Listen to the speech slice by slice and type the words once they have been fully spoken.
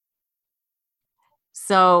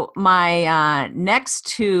So my next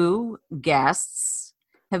two guests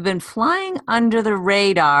have been flying under the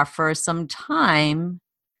radar for some time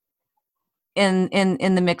in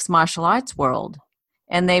the mixed martial arts world.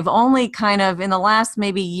 And they've only kind of in the last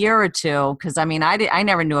maybe year or two, because I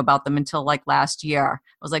never knew about them until like last year.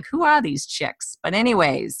 I was like, who are these chicks? But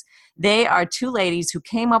anyways, they are two ladies who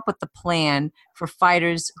came up with the plan for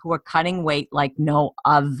fighters who are cutting weight like no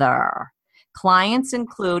other. Clients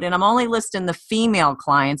include, and I'm only listing the female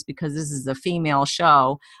clients because this is a female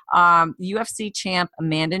show, UFC champ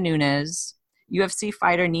Amanda Nunes, UFC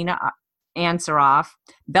fighter Nina Ansaroff,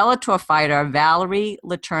 Bellator fighter Valerie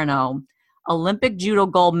Letourneau, Olympic judo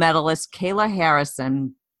gold medalist Kayla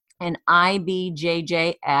Harrison, and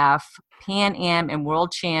IBJJF Pan Am and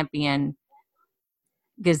world champion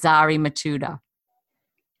Gazari Matuda.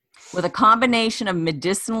 With a combination of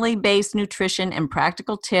medicinally based nutrition and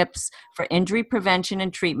practical tips for injury prevention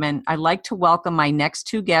and treatment, I'd like to welcome my next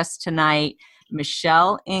two guests tonight,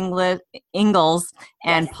 Michelle Ingalls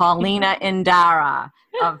and Paulina Indara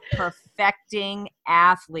of Perfecting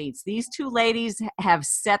Athletes. These two ladies have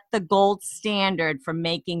set the gold standard for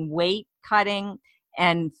making weight cutting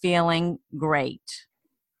and feeling great.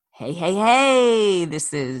 Hey, hey, hey,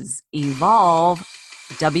 this is Evolve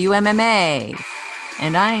WMMA.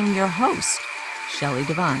 And I'm your host, Shelley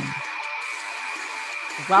Devine.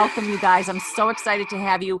 Welcome, you guys. I'm so excited to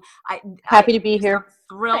have you. Happy to be here. I'm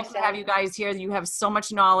thrilled to have you guys here. You have so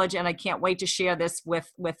much knowledge, and I can't wait to share this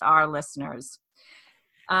with our listeners.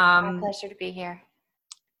 My pleasure to be here.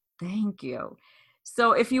 Thank you.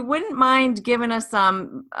 So if you wouldn't mind giving us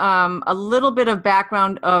a little bit of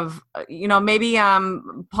background of, maybe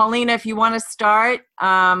Paulina, if you want to start,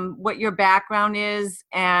 what your background is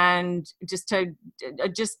and just a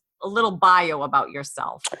little bio about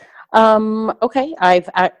yourself. Okay.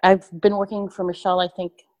 I've been working for Michelle, I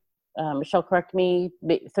think, Michelle, correct me,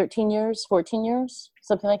 13 years, 14 years,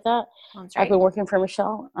 something like that. That's right. I've been working for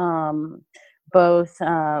Michelle, both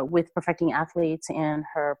with Perfecting Athletes and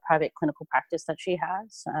her private clinical practice that she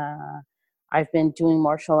has. I've been doing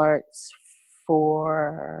martial arts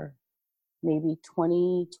for maybe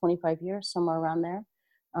 20, 25 years, somewhere around there.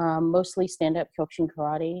 Mostly stand-up Kyokushin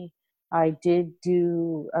karate. I did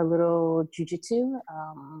do a little jiu-jitsu,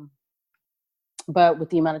 but with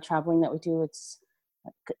the amount of traveling that we do, it's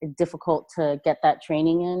difficult to get that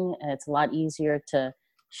training in. It's a lot easier to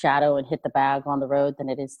shadow and hit the bag on the road than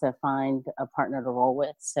it is to find a partner to roll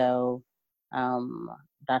with. So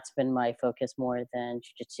that's been my focus more than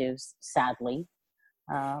jiu-jitsu, sadly.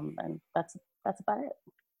 And that's about it.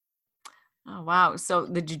 Oh, wow. So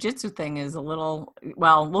the jiu-jitsu thing is a little,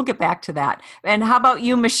 well, we'll get back to that. And how about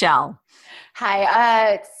you, Michelle?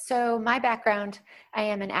 Hi. So my background, I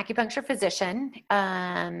am an acupuncture physician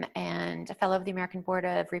and a fellow of the American Board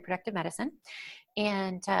of Reproductive Medicine.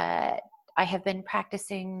 And I have been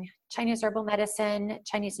practicing Chinese herbal medicine,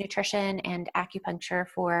 Chinese nutrition, and acupuncture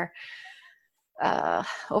for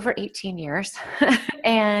over 18 years.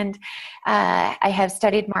 And I have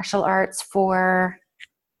studied martial arts for,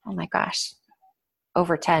 oh my gosh,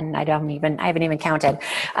 over 10. I haven't even counted.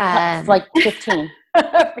 Like 15.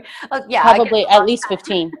 Yeah. Probably at least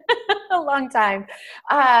 15. A long time.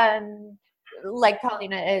 Like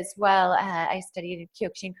Paulina as well, I studied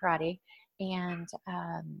Kyokushin karate and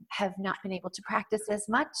have not been able to practice as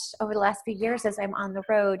much over the last few years as I'm on the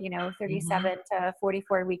road, 37 to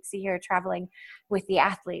 44 weeks a year traveling with the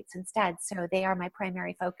athletes instead. So they are my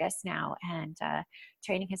primary focus now, and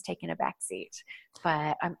training has taken a back seat.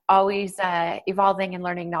 But I'm always evolving and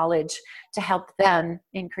learning knowledge to help them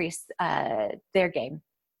increase their game.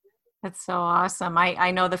 That's so awesome. I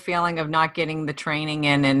know the feeling of not getting the training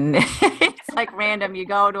in, and it's like random. You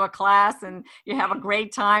go to a class and you have a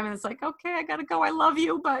great time, and it's like, okay, I gotta go. I love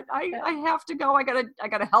you, but I have to go. I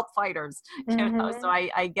gotta help fighters. Mm-hmm. So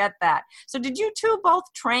I get that. So did you two both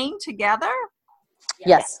train together?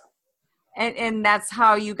 Yes. And that's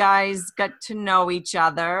how you guys got to know each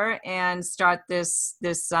other and start this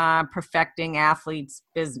Perfecting Athletes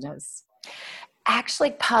business. Actually,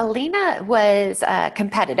 Paulina was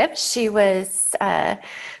competitive. She was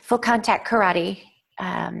full contact karate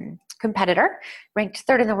competitor, ranked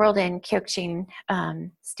third in the world in Kyokushin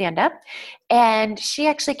stand-up. And she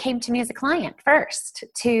actually came to me as a client first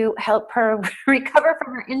to help her recover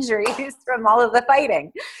from her injuries from all of the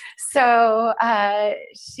fighting. So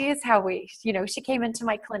she is how she came into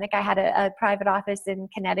my clinic. I had a private office in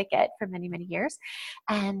Connecticut for many, many years.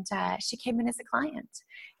 And she came in as a client.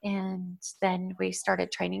 And then we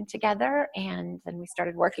started training together, and then we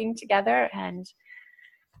started working together, and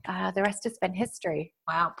the rest has been history.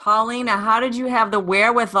 Wow. Paulina, how did you have the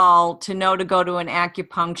wherewithal to know to go to an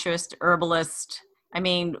acupuncturist, herbalist, I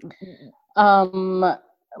mean,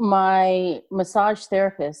 My massage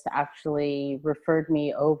therapist actually referred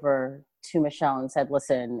me over to Michelle and said,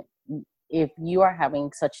 listen, if you are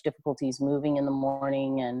having such difficulties moving in the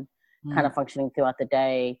morning and kind of functioning throughout the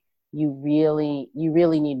day, you really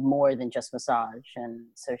need more than just massage. And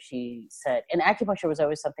so she said, and acupuncture was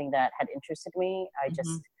always something that had interested me. I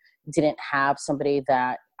just didn't have somebody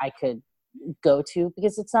that I could go to,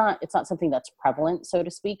 because it's not something that's prevalent, so to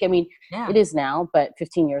speak. I mean, it is now, but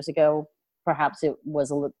 15 years ago, perhaps it was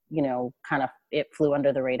kind of, it flew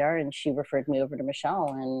under the radar, and she referred me over to Michelle,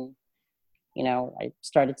 and I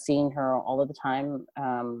started seeing her all of the time.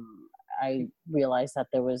 I realized that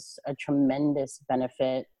there was a tremendous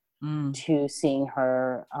benefit to seeing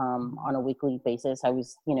her on a weekly basis. I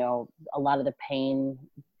was, a lot of the pain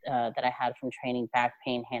that I had from training, back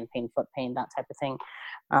pain, hand pain, foot pain, that type of thing,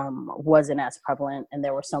 wasn't as prevalent. And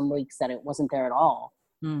there were some weeks that it wasn't there at all.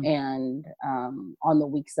 And on the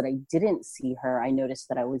weeks that I didn't see her, I noticed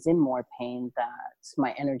that I was in more pain, that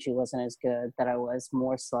my energy wasn't as good, that I was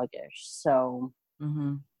more sluggish. So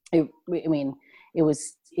it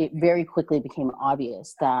very quickly became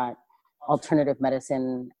obvious that alternative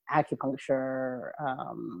medicine, acupuncture,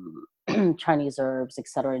 Chinese herbs,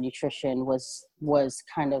 etc., nutrition was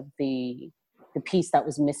kind of the piece that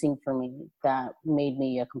was missing for me, that made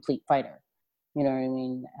me a complete fighter. You know what I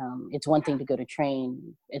mean? It's one thing to go to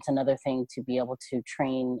train. It's another thing to be able to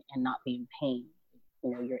train and not be in pain.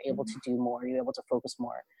 You're able to do more. You're able to focus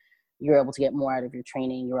more. You're able to get more out of your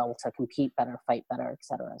training. You're able to compete better, fight better,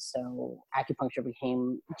 etc. So acupuncture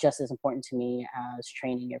became just as important to me as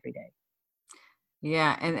training every day.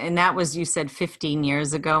 Yeah. And that was, you said 15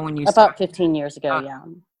 years ago when you About started? 15 years ago. Yeah.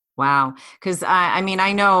 Wow. Because I mean,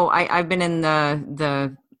 I know I've been in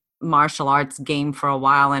the martial arts game for a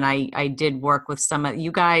while, and I did work with some of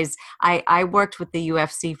you guys. I worked with the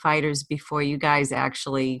UFC fighters before you guys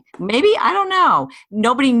actually, maybe, I don't know.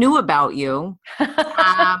 Nobody knew about you.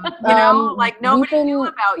 Like nobody knew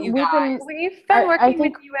about you guys. We've been working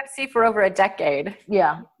with UFC for over a decade.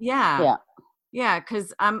 Yeah. Yeah,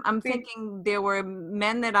 because I'm thinking there were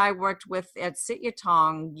men that I worked with at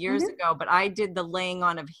Sityodtong years ago, but I did the laying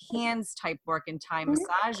on of hands type work and Thai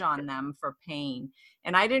massage on them for pain.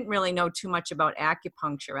 And I didn't really know too much about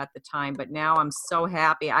acupuncture at the time, but now I'm so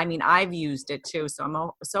happy. I mean, I've used it too, so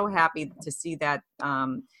I'm so happy to see that,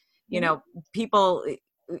 people,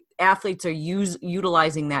 athletes are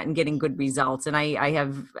utilizing that and getting good results. And I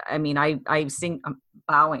sing, I'm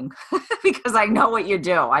bowing because I know what you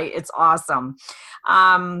do. It's awesome.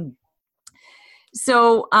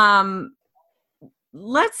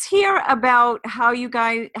 Let's hear about how you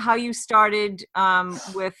started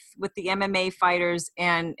with the MMA fighters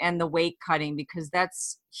and the weight cutting, because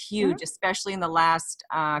that's huge, especially in the last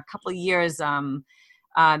couple of years.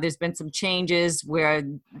 There's been some changes where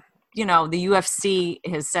the UFC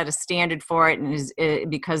has set a standard for it, and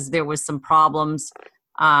because there was some problems.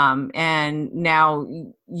 And now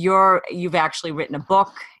you've actually written a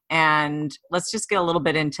book, and let's just get a little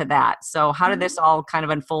bit into that. So how did this all kind of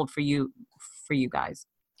unfold for you guys?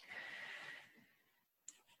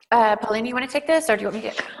 Paulina, you want to take this, or do you want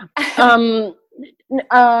me to?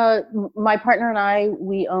 My partner and I,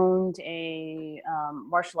 we owned a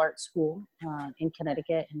martial arts school in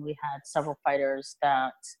Connecticut, and we had several fighters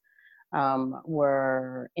that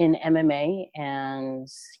were in MMA, and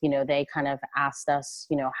they kind of asked us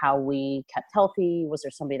how we kept healthy. Was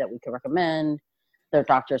there somebody that we could recommend? Their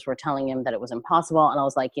doctors were telling him that it was impossible, and I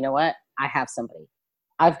was like, you know what, I have somebody.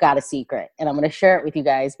 I've got a secret, and I'm going to share it with you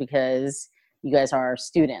guys because you guys are our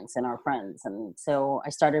students and our friends. And so I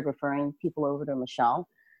started referring people over to Michelle,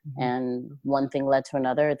 and one thing led to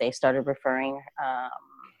another. They started referring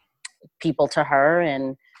people to her,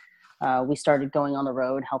 and we started going on the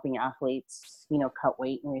road helping athletes, cut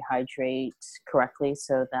weight and rehydrate correctly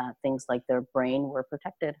so that things like their brain were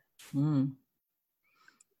protected.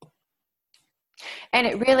 And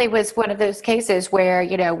it really was one of those cases where,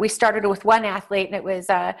 we started with one athlete, and it was,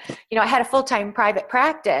 I had a full-time private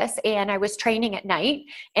practice, and I was training at night,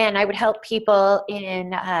 and I would help people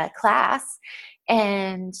in class.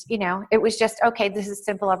 And, it was just, okay, this is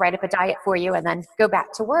simple. I'll write up a diet for you and then go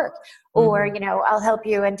back to work. Or, I'll help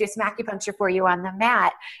you and do some acupuncture for you on the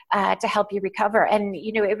mat to help you recover. And,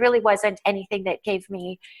 it really wasn't anything that gave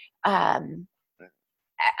me,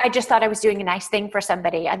 I just thought I was doing a nice thing for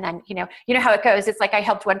somebody. And then, you know how it goes. It's like I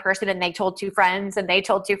helped one person and they told two friends and they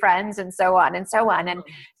told two friends and so on and so on. And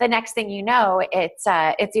the next thing you know, it's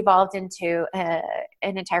evolved into an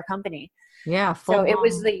entire company. Yeah. So it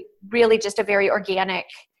was really just a very organic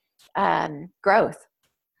growth.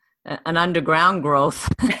 An underground growth.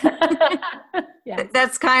 Yes.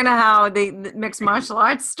 That's kind of how the mixed martial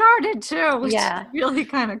arts started too, which is Yeah. really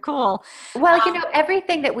kind of cool. Well,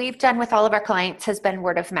 everything that we've done with all of our clients has been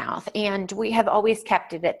word of mouth, and we have always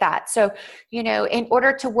kept it at that. So, in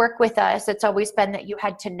order to work with us, it's always been that you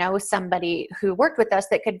had to know somebody who worked with us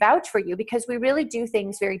that could vouch for you, because we really do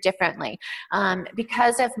things very differently.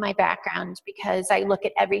 Because of my background, because I look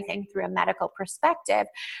at everything through a medical perspective,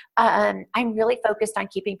 I'm really focused on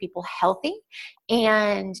keeping people healthy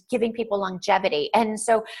and giving people longevity. And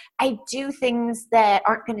so I do things that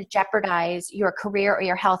aren't going to jeopardize your career or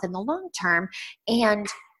your health in the long term, and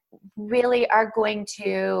really are going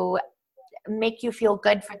to make you feel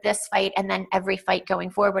good for this fight and then every fight going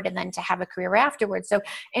forward, and then to have a career afterwards. So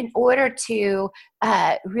in order to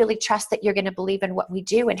really trust that you're going to believe in what we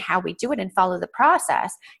do and how we do it and follow the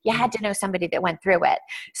process, you had to know somebody that went through it.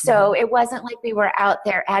 So it wasn't like we were out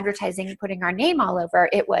there advertising and putting our name all over.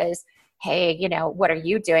 It was, hey, what are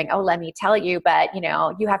you doing? Oh, let me tell you, but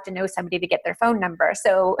you have to know somebody to get their phone number.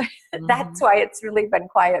 So that's why it's really been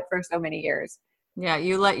quiet for so many years. Yeah,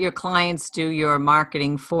 you let your clients do your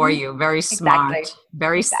marketing for you. Very smart, Exactly.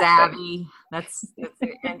 very savvy. That's it.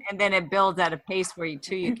 And then it builds at a pace where you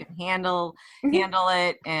can handle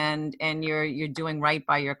it, and you're doing right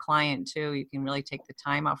by your client too. You can really take the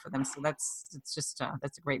time out for them. So that's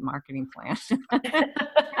a great marketing plan.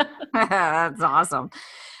 That's awesome.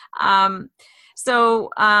 I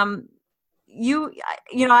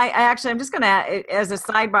actually, I'm just going to, as a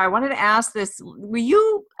sidebar, I wanted to ask this. Were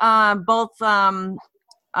you both, was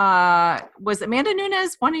Amanda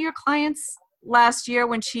Nunes one of your clients last year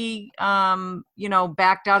when she,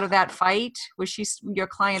 backed out of that fight? Was she your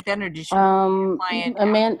client then, or did she client?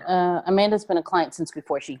 Amanda's been a client since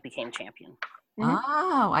before she became champion.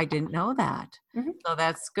 Oh, I didn't know that. So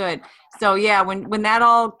that's good. So yeah, when that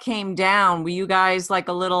all came down, were you guys like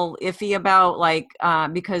a little iffy about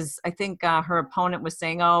because I think her opponent was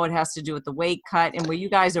saying, oh, it has to do with the weight cut, and where you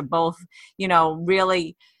guys are both,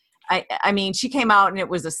 really, I mean, she came out and it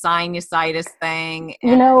was a sinusitis thing,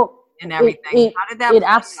 and everything. How did that play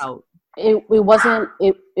out? It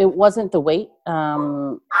wasn't the weight,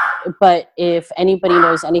 but if anybody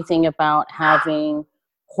knows anything about having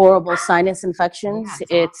horrible sinus infections,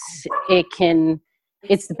 it's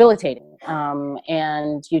debilitating,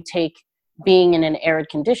 and you take being in an arid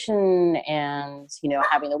condition and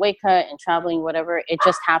having the weight cut and traveling, whatever, it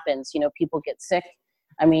just happens. People get sick.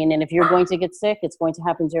 I mean, and if you're going to get sick, it's going to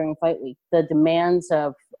happen during fight week. The demands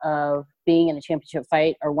of being in a championship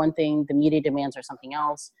fight are one thing, the media demands are something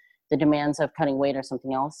else, the demands of cutting weight are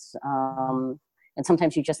something else. And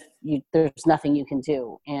sometimes there's nothing you can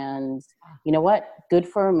do. And you know what? Good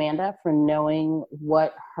for Amanda for knowing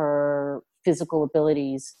what her physical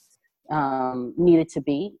abilities needed to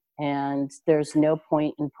be. And there's no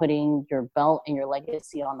point in putting your belt and your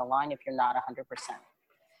legacy on the line if you're not 100%.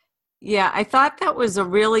 Yeah, I thought that was a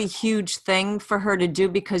really huge thing for her to do,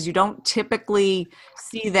 because you don't typically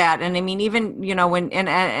see that. And I mean, even,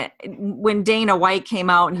 when Dana White came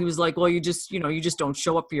out and he was like, well, you just don't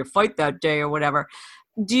show up for your fight that day or whatever.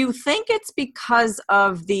 Do you think it's because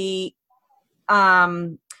of the,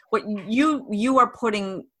 what you are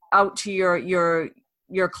putting out to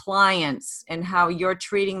your clients and how you're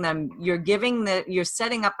treating them? You're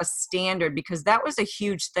setting up a standard, because that was a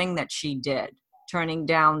huge thing that she did. Turning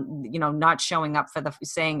down, not showing up for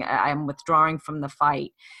saying I'm withdrawing from the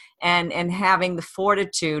fight, and having the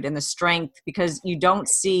fortitude and the strength, because you don't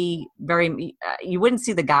see you wouldn't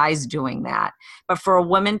see the guys doing that. But for a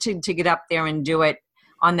woman to get up there and do it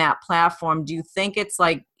on that platform, do you think it's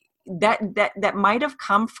like that might have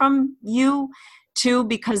come from you too,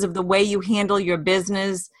 because of the way you handle your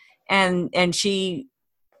business, and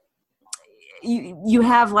you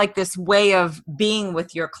have like this way of being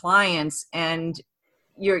with your clients, and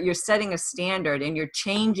you're setting a standard and you're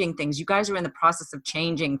changing things. You guys are in the process of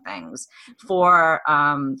changing things for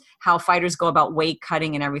how fighters go about weight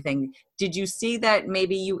cutting and everything. Did you see that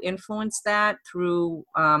maybe you influenced that through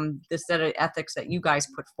the set of ethics that you guys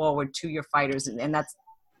put forward to your fighters? And that's,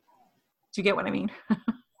 do you get what I mean?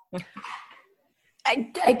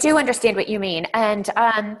 I do understand what you mean. And,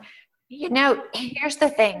 here's the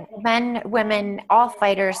thing: men, women, all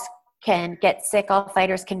fighters can get sick, all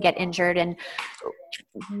fighters can get injured. And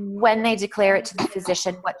when they declare it to the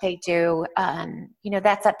physician what they do,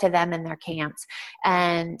 that's up to them and their camps.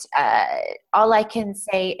 And all I can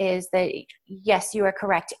say is that, yes, you are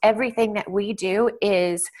correct. Everything that we do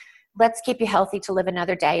is, let's keep you healthy to live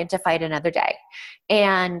another day and to fight another day.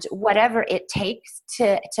 And whatever it takes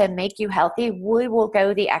to make you healthy, we will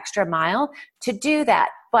go the extra mile to do that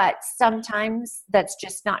but sometimes that's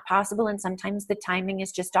just not possible. And sometimes the timing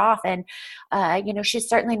is just off. And, she's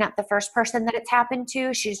certainly not the first person that it's happened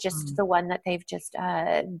to. She's just the one that they've just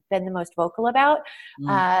been the most vocal about.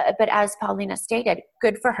 But as Paulina stated,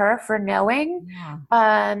 good for her for knowing.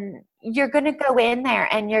 You're going to go in there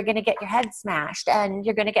and you're going to get your head smashed and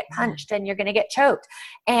you're going to get punched and you're going to get choked.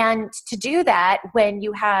 And to do that when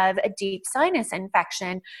you have a deep sinus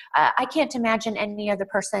infection, I can't imagine any other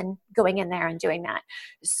person going in there and doing that.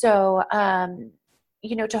 So,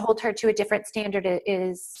 to hold her to a different standard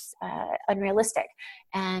is unrealistic.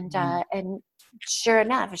 And sure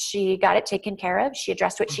enough, she got it taken care of. She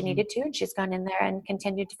addressed what she needed to, and she's gone in there and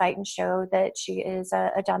continued to fight and show that she is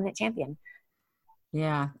a dominant champion.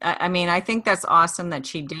 Yeah. I mean, I think that's awesome that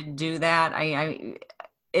she did do that.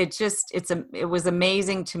 It was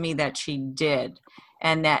amazing to me that she did.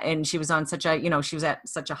 And she was on she was at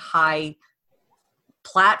such a high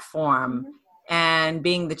platform and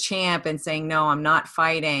being the champ and saying, no, I'm not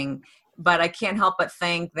fighting. But I can't help but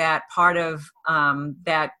think that part of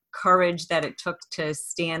that courage that it took to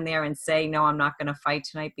stand there and say, no, I'm not going to fight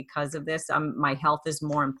tonight because of this. My health is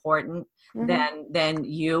more important than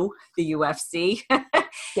you, the UFC.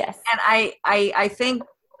 Yes. And I think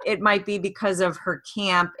it might be because of her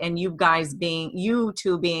camp and you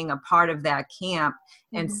two being a part of that camp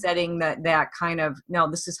and setting that kind of, no,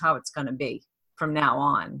 this is how it's going to be from now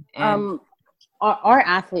on. And our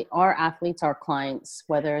athletes, our clients,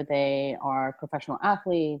 whether they are professional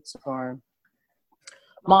athletes or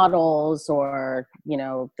models or,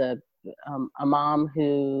 a mom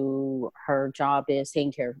who her job is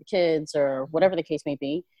taking care of the kids or whatever the case may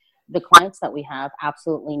be, the clients that we have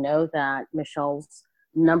absolutely know that Michelle's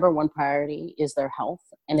number one priority is their health.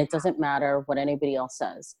 And it doesn't matter what anybody else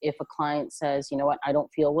says. If a client says, you know what, I don't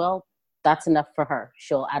feel well, that's enough for her.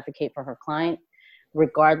 She'll advocate for her client,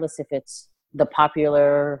 regardless if it's the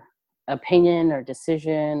popular opinion or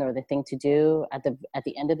decision or the thing to do. At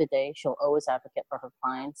the end of the day, she'll always advocate for her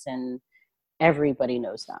clients, and everybody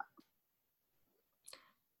knows that.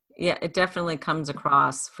 Yeah, it definitely comes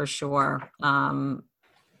across for sure. Can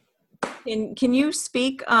you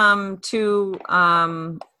speak to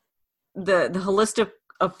the holistic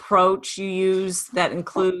approach you use that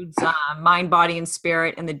includes mind, body, and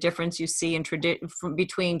spirit, and the difference you see in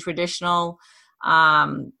between traditional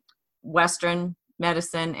Western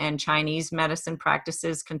medicine and Chinese medicine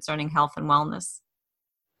practices concerning health and wellness?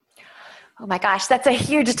 Oh my gosh, that's a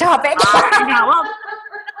huge topic.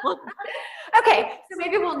 Okay, so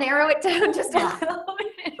maybe we'll narrow it down just a little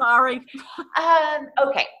bit. Sorry.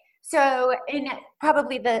 Okay, so in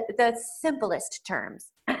probably the simplest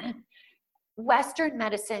terms, Western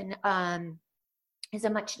medicine is a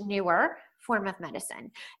much newer form of medicine,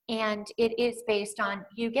 and it is based on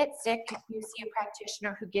you get sick, you see a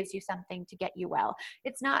practitioner who gives you something to get you well.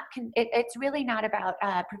 It's really not about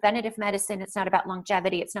preventative medicine. It's not about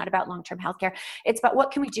longevity. It's not about long-term healthcare. It's about what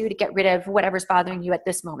can we do to get rid of whatever's bothering you at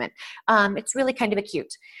this moment. It's really kind of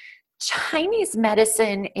acute. Chinese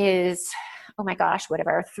medicine is, oh my gosh,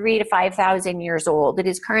 3,000 to 5,000 years old. It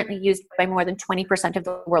is currently used by more than 20% of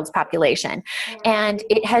the world's population. And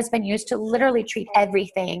it has been used to literally treat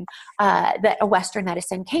everything that a Western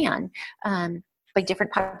medicine can by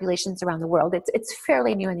different populations around the world. It's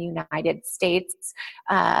fairly new in the United States,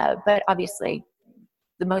 but obviously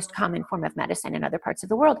the most common form of medicine in other parts of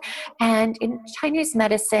the world. And in Chinese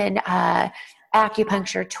medicine,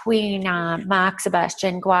 acupuncture, tuina,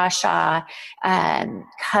 moxibustion, gua sha,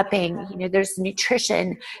 cupping, there's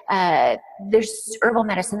nutrition, there's herbal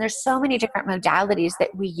medicine. There's so many different modalities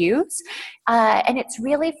that we use. And it's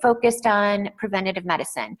really focused on preventative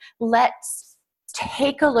medicine. Let's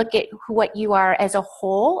take a look at what you are as a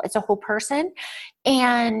whole person,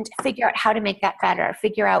 and figure out how to make that better.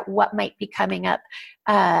 Figure out what might be coming up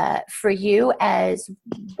for you as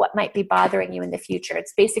what might be bothering you in the future.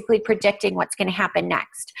 It's basically predicting what's going to happen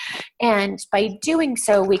next. And by doing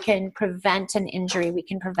so, we can prevent an injury, we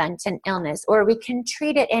can prevent an illness, or we can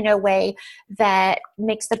treat it in a way that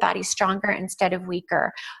makes the body stronger instead of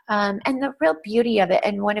weaker. And the real beauty of it,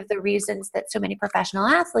 and one of the reasons that so many professional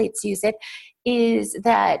athletes use it, is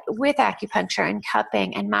that with acupuncture and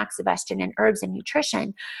cupping and moxibustion and herbs and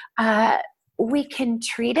nutrition, we can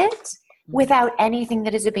treat it without anything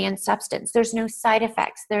that is a banned substance. There's no side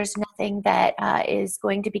effects. There's nothing that is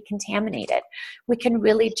going to be contaminated. We can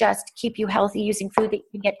really just keep you healthy using food that you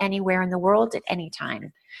can get anywhere in the world at any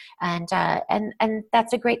time. And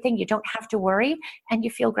that's a great thing. You don't have to worry, and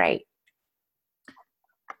you feel great.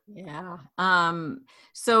 Yeah.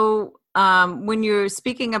 So when you're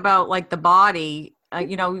speaking about like the body,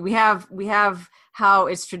 you know, we have how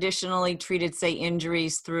it's traditionally treated, say,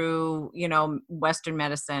 injuries through, you know, Western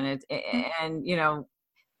medicine, and you know,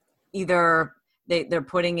 either they're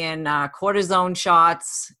putting in cortisone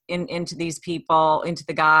shots into these people, into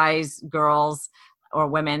the guys, girls, or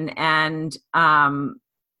women, and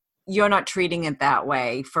you're not treating it that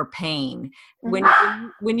way for pain. When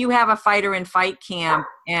you have a fighter in fight camp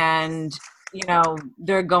and, you know,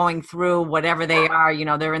 they're going through whatever they are, you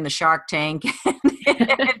know, they're in the Shark Tank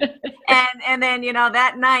and then, you know,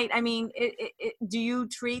 that night, I mean, do you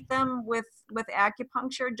treat them with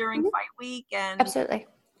acupuncture during fight week? And Absolutely.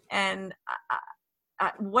 And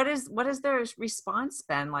what is their response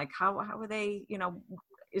been like? How are they, you know,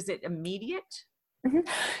 is it immediate?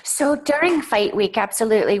 So during fight week,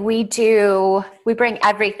 absolutely, we bring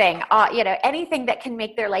everything, you know, anything that can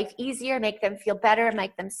make their life easier, make them feel better,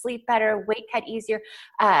 make them sleep better, wake cut easier,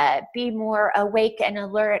 be more awake and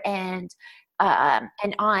alert and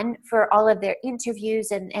on for all of their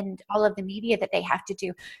interviews and all of the media that they have to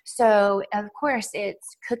do. So of course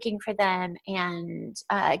it's cooking for them and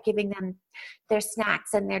giving them their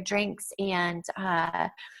snacks and their drinks and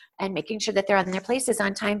making sure that they're on their places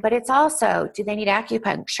on time. But it's also, do they need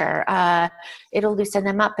acupuncture? It'll loosen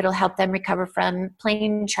them up. It'll help them recover from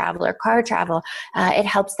plane travel or car travel. It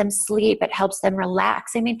helps them sleep. It helps them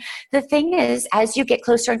relax. I mean, the thing is, as you get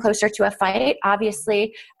closer and closer to a fight,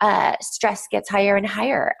 obviously stress gets higher and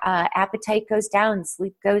higher. Appetite goes down,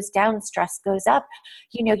 sleep goes down, stress goes up.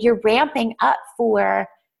 You know, you're ramping up for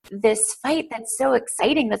this fight that's so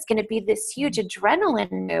exciting, that's going to be this huge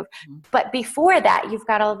adrenaline move. But before that, you've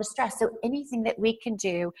got all the stress. So anything that we can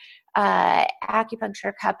do,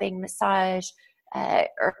 acupuncture, cupping, massage,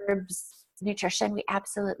 herbs, nutrition, we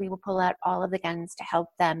absolutely will pull out all of the guns to help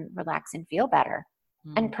them relax and feel better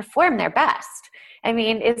and perform their best. I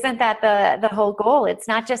mean, isn't that the whole goal? It's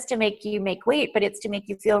not just to make you make weight, but it's to make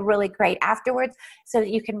you feel really great afterwards so that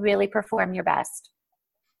you can really perform your best.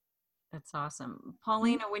 That's awesome.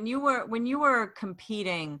 Paulina, when you were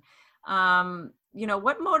competing, you know,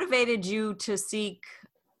 what motivated you to seek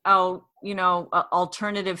out, you know,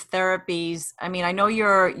 alternative therapies? I mean, I know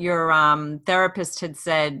your therapist had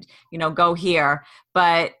said, you know, go here,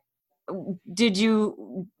 but did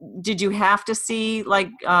you have to see like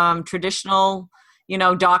traditional, you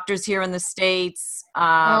know, doctors here in the States,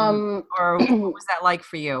 or what was that like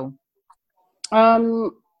for you?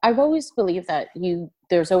 I've always believed that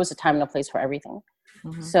there's always a time and a place for everything.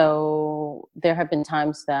 So there have been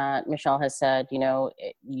times that Michelle has said, you know,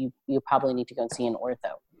 you probably need to go and see an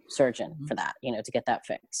ortho surgeon for that, you know, to get that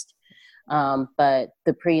fixed. But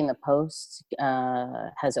the pre and the post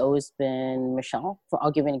has always been Michelle.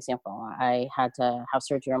 I'll give you an example. I had to have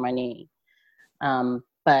surgery on my knee,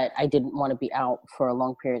 but I didn't want to be out for a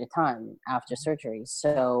long period of time after surgery.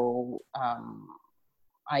 So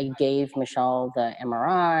I gave Michelle the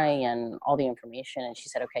MRI and all the information, and she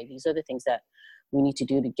said, okay, these are the things that we need to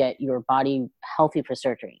do to get your body healthy for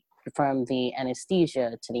surgery, from the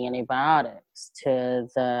anesthesia to the antibiotics to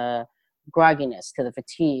the grogginess to the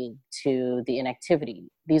fatigue to the inactivity.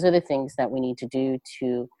 These are the things that we need to do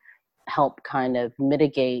to help kind of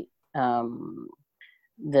mitigate the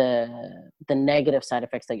negative side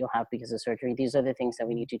effects that you'll have because of surgery. These are the things that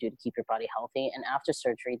we need to do to keep your body healthy. And after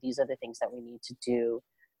surgery, these are the things that we need to do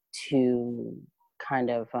to kind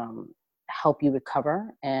of help you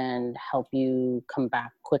recover and help you come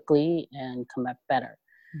back quickly and come back better.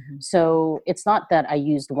 So it's not that I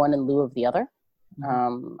used one in lieu of the other.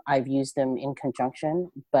 I've used them in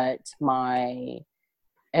conjunction, but my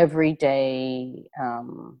everyday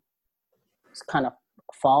kind of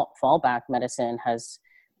fallback medicine has,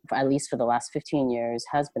 at least for the last 15 years,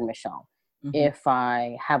 has been Michelle. If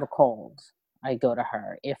I have a cold, I go to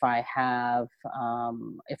her. If I have,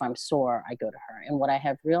 if I'm sore, I go to her. And what I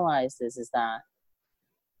have realized is that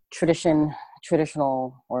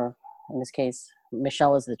traditional, or in this case,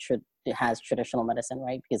 Michelle is has traditional medicine,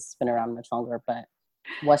 right? Because it's been around much longer. But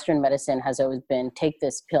Western medicine has always been, take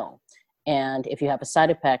this pill. And if you have a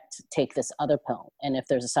side effect, take this other pill. And if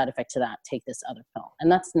there's a side effect to that, take this other pill.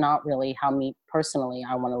 And that's not really how me personally,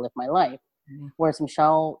 I want to live my life. Whereas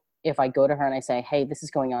Michelle, if I go to her and I say, hey, this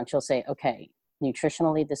is going on, she'll say, okay,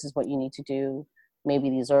 nutritionally, this is what you need to do. Maybe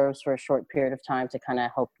these herbs for a short period of time to kind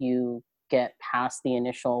of help you get past the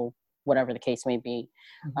initial, whatever the case may be.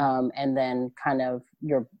 And then kind of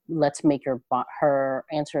let's make her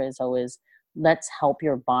answer is always, let's help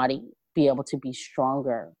your body be able to be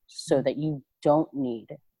stronger so that you don't need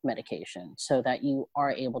medication, so that you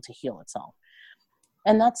are able to heal itself.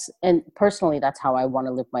 And personally, that's how I want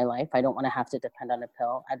to live my life. I don't want to have to depend on a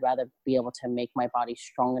pill. I'd rather be able to make my body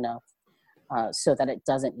strong enough so that it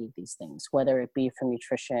doesn't need these things, whether it be from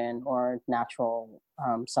nutrition or natural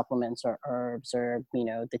supplements or herbs or,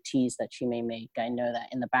 the teas that she may make. I know that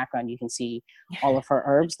in the background you can see all of her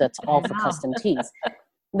herbs. That's all for custom teas.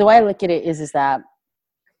 The way I look at it is that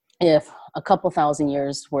if a couple thousand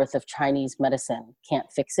years worth of Chinese medicine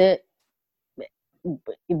can't fix it,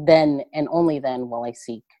 then and only then will I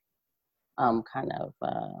seek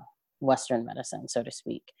Western medicine, so to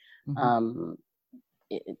speak. Mm-hmm.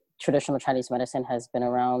 Traditional Chinese medicine has been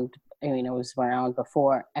around, it was around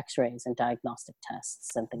before x-rays and diagnostic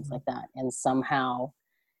tests and things like that. And somehow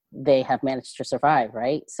they have managed to survive,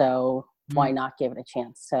 right? So why not give it a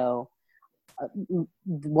chance? So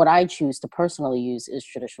what I choose to personally use is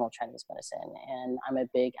traditional Chinese medicine, and I'm a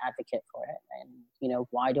big advocate for it. And,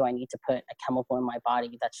 why do I need to put a chemical in my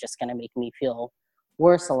body that's just going to make me feel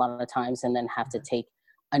worse a lot of the times and then have to take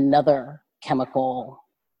another chemical,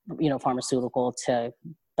 pharmaceutical to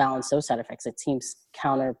balance those side effects? It seems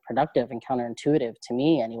counterproductive and counterintuitive to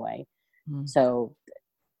me anyway. So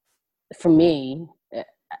for me,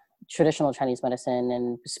 traditional Chinese medicine,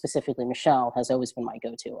 and specifically Michelle, has always been my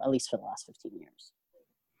go-to, at least for the last 15 years.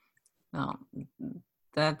 Oh,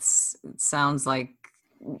 it sounds like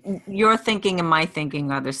your thinking and my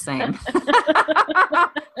thinking are the same.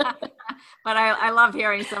 But I love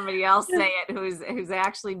hearing somebody else say it who's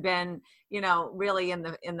actually been, really in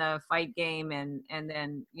the fight game and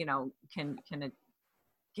then,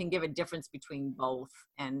 can give a difference between both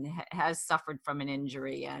and has suffered from an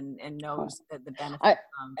injury and knows that the benefit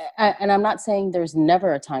and I'm not saying there's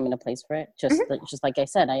never a time and a place for it. Just like I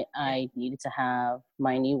said, I needed to have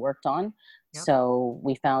my knee worked on. Yep. So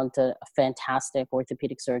we found a fantastic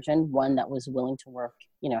orthopedic surgeon, one that was willing to work,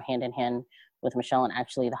 hand in hand with Michelle. And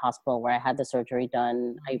actually the hospital where I had the surgery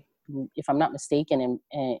done, if I'm not mistaken,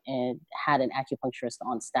 and had an acupuncturist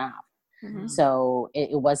on staff. Mm-hmm. So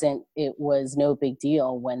it was no big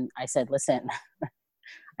deal when I said, listen,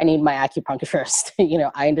 I need my acupuncturist.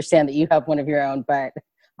 I understand that you have one of your own, but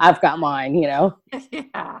I've got mine, Yeah.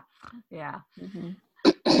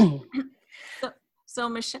 Mm-hmm. So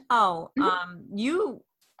Michelle, you,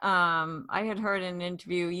 I had heard in an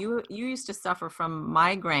interview, you used to suffer from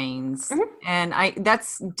migraines, and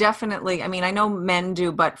that's definitely, I know men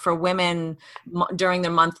do, but for women during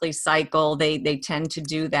their monthly cycle, they tend to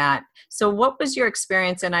do that. So what was your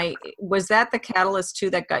experience? And was that the catalyst too,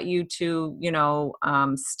 that got you to,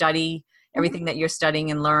 study everything that you're studying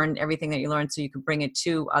and learn everything that you learned so you could bring it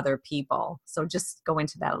to other people? So just go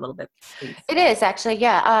into that a little bit, please. It is actually,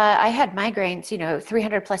 yeah. I had migraines,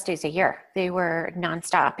 300 plus days a year. They were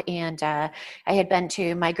nonstop. And I had been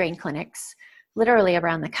to migraine clinics literally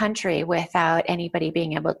around the country without anybody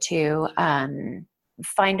being able to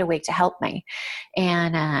find a way to help me.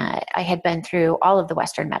 And I had been through all of the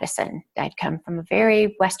Western medicine. I'd come from a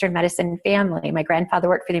very Western medicine family. My grandfather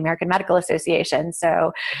worked for the American Medical Association.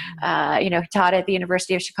 So, taught at the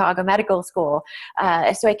University of Chicago Medical School.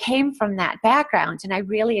 So I came from that background, and I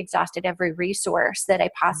really exhausted every resource that I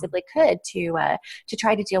possibly could to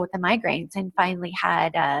try to deal with the migraines, and finally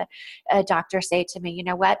had a doctor say to me, you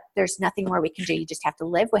know what, there's nothing more we can do. You just have to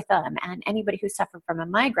live with them. And anybody who's suffered from a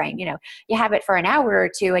migraine, you have it for an hour or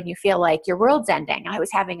two and you feel like your world's ending. I was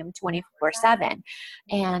having them 24/7.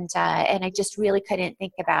 And I just really couldn't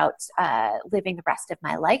think about living the rest of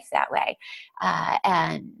my life that way.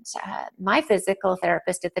 And my physical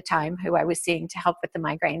therapist at the time, who I was seeing to help with the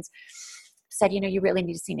migraines, said, you really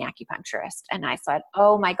need to see an acupuncturist. And I thought,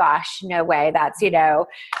 oh my gosh, no way. That's, a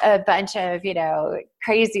bunch of,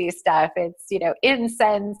 crazy stuff. It's,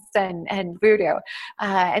 incense and voodoo.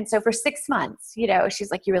 And so for 6 months,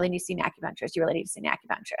 she's like, you really need to see an acupuncturist. You really need to see an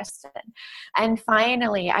acupuncturist. And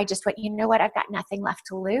finally I just went, you know what? I've got nothing left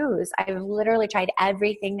to lose. I've literally tried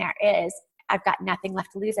everything there is. I've got nothing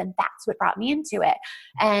left to lose. And that's what brought me into it.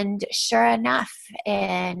 And sure enough,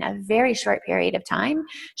 in a very short period of time,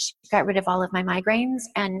 she got rid of all of my migraines.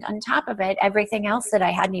 And on top of it, everything else that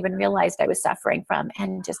I hadn't even realized I was suffering from,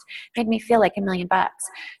 and just made me feel like $1,000,000.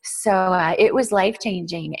 So it was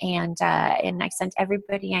life-changing. And I sent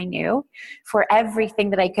everybody I knew for everything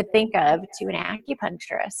that I could think of to an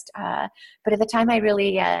acupuncturist. But at the time, I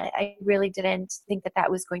really didn't think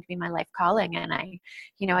that was going to be my life calling. And I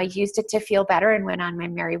used it to feel better and went on my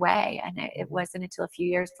merry way. And it wasn't until a few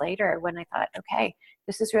years later when I thought, okay,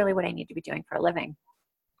 this is really what I need to be doing for a living.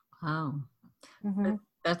 Wow. Mm-hmm.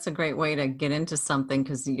 That's a great way to get into something,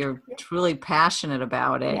 because you're truly passionate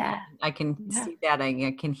about it. Yeah. I can see that.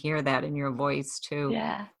 I can hear that in your voice too.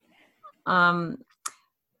 Yeah.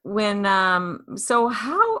 So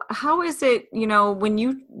how is it,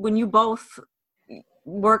 when you both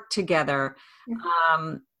work together,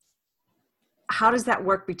 how does that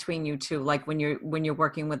work between you two? Like when you're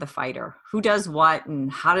working with a fighter, who does what,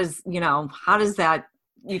 and how does that,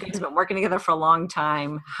 you guys have been working together for a long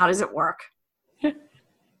time. How does it work?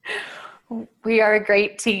 We are a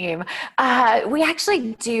great team. We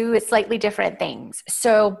actually do slightly different things.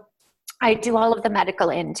 So I do all of the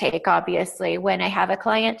medical intake, obviously. When I have a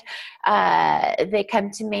client, they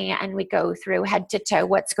come to me and we go through head to toe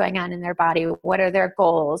what's going on in their body, what are their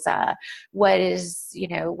goals, what is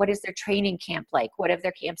their training camp like, what have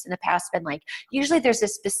their camps in the past been like. Usually there's a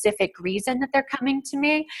specific reason that they're coming to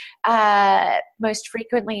me. Most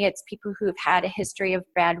frequently it's people who've had a history of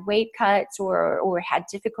bad weight cuts or had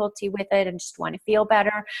difficulty with it and just want to feel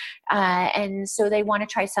better. And so they want to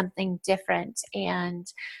try something different, and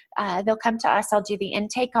they'll come to us. I'll do the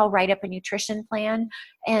intake. I'll write up a nutrition plan.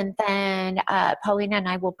 And then Paulina and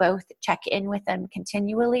I will both check in with them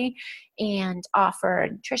continually and offer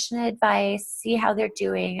nutrition advice, see how they're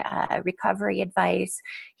doing, recovery advice,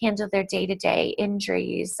 handle their day-to-day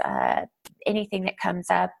injuries, anything that comes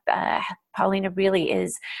up. Paulina really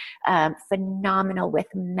is phenomenal with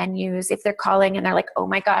menus. If they're calling and they're like, oh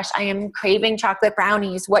my gosh, I am craving chocolate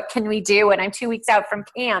brownies, what can we do? And I'm 2 weeks out from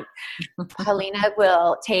camp. Paulina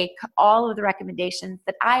will take all of the recommendations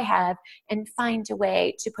that I have and find a way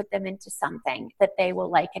to put them into something that they will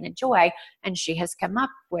like and enjoy. And she has come up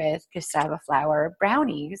with cassava flour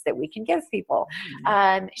brownies that we can give people.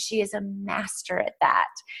 She is a master at that.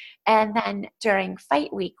 And then during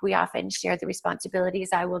fight week, we often share the responsibilities.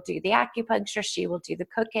 I will do the acupuncture, she will do the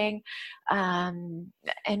cooking, and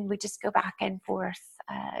we just go back and forth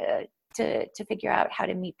to figure out how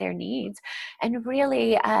to meet their needs, and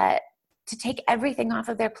really to take everything off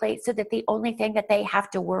of their plate so that the only thing that they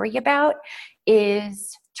have to worry about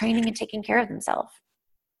is training and taking care of themselves.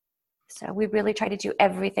 So we really try to do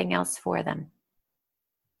everything else for them.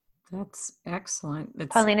 That's excellent.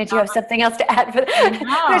 Paulina, do you have something else to add?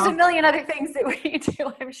 There's a million other things that we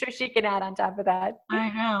do. I'm sure she can add on top of that. I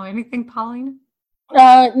know. Anything, Paulina?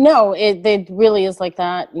 No, it really is like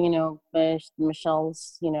that.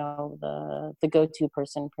 Michelle's, the go-to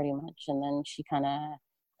person pretty much. And then she kind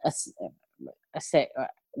of,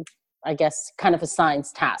 I guess, kind of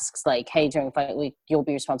assigns tasks like, hey, during fight week, you'll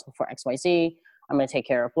be responsible for XYZ. I'm going to take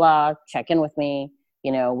care of blah, check in with me.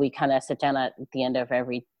 We kind of sit down at the end of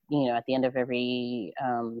every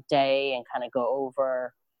day and kind of go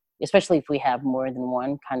over, especially if we have more than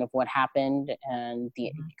one, kind of what happened, and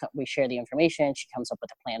we share the information. She comes up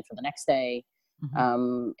with a plan for the next day.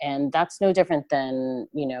 And that's no different than,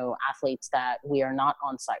 athletes that we are not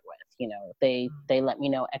on site with. They let me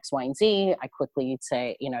know X, Y, and Z. I quickly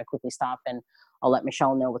stop and I'll let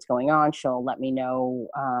Michelle know what's going on. She'll let me know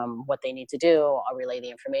what they need to do. I'll relay the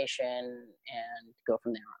information and go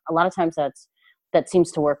from there. A lot of times that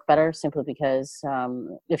seems to work better, simply because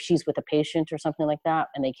if she's with a patient or something like that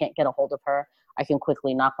and they can't get a hold of her, I can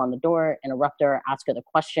quickly knock on the door, interrupt her, ask her the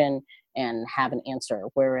question, and have an answer.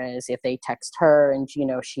 Whereas if they text her and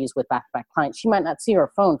she's with back-to-back clients, she might not see her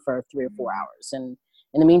phone for 3 or 4 hours. And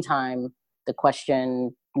in the meantime, the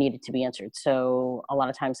question needed to be answered. So a lot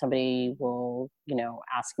of times somebody will,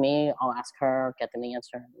 ask me, I'll ask her, get them the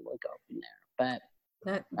answer, and we'll go from there. But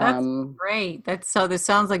that's great. This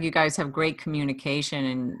sounds like you guys have great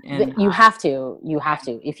communication, and you have to.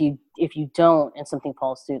 If you don't, and something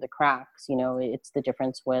falls through the cracks, it's the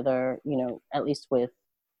difference whether, at least with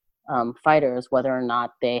fighters, whether or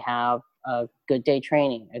not they have a good day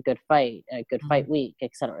training, a good fight fight week,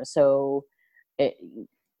 etc. So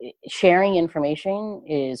sharing information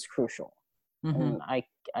is crucial. And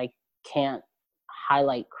I can't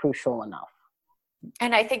highlight crucial enough.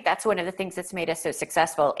 And I think that's one of the things that's made us so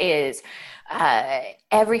successful is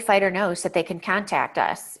every fighter knows that they can contact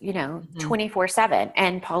us, 24/7.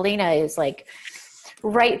 And Paulina is like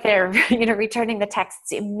right there, returning the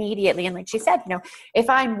texts immediately. And like she said, if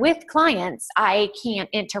I'm with clients, I can't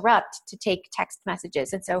interrupt to take text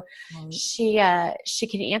messages. And so she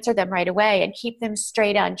can answer them right away and keep them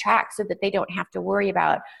straight on track so that they don't have to worry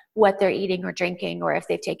about what they're eating or drinking, or if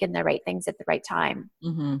they've taken the right things at the right time.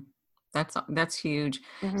 That's huge.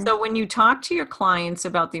 So when you talk to your clients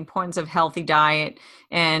about the importance of healthy diet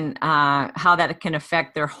and how that can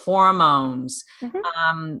affect their hormones,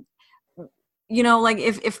 like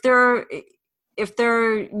if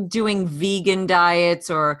they're doing vegan diets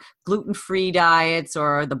or gluten-free diets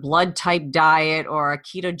or the blood type diet or a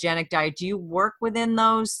ketogenic diet, do you work within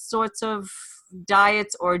those sorts of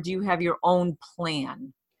diets, or do you have your own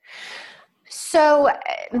plan? So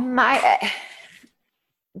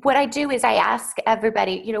what I do is I ask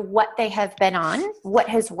everybody, what they have been on, what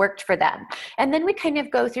has worked for them. And then we kind of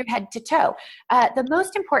go through head to toe. The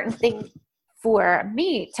most important thing for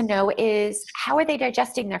me to know is, how are they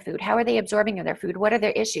digesting their food? How are they absorbing their food? What are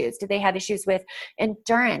their issues? Do they have issues with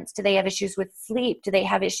endurance? Do they have issues with sleep? Do they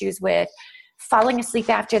have issues with falling asleep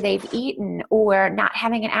after they've eaten, or not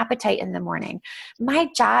having an appetite in the morning? My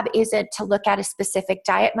job isn't to look at a specific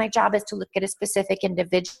diet. My job is to look at a specific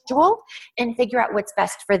individual and figure out what's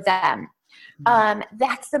best for them.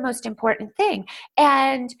 That's the most important thing.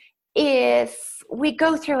 And if we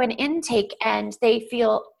go through an intake and they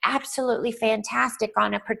feel absolutely fantastic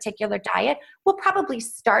on a particular diet, we'll probably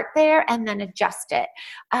start there and then adjust it.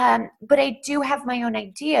 But I do have my own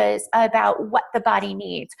ideas about what the body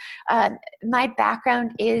needs. My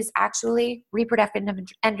background is actually reproductive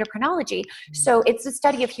endocrinology. So it's the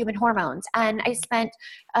study of human hormones. And I spent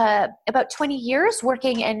about 20 years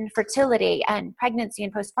working in fertility and pregnancy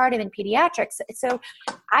and postpartum and pediatrics. So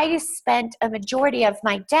I spent a majority of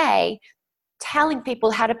my day telling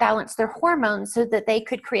people how to balance their hormones so that they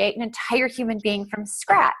could create an entire human being from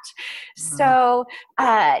scratch. So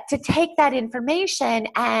to take that information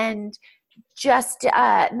and just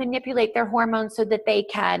manipulate their hormones so that they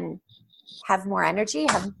can have more energy,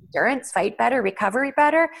 have endurance, fight better, recovery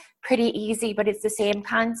better, pretty easy, but it's the same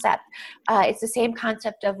concept. It's the same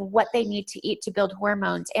concept of what they need to eat to build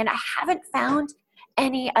hormones. And I haven't found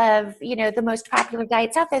any of, the most popular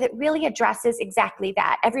diets out there that really addresses exactly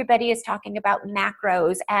that. Everybody is talking about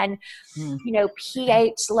macros and,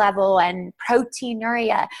 pH level and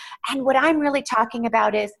proteinuria. And what I'm really talking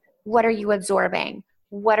about is, what are you absorbing?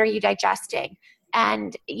 What are you digesting?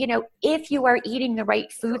 And, if you are eating the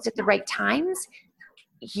right foods at the right times,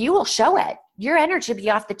 you will show it. Your energy will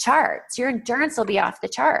be off the charts. Your endurance will be off the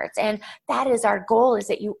charts. And that is our goal, is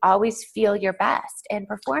that you always feel your best and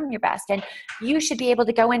perform your best. And you should be able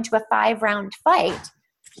to go into a 5-round fight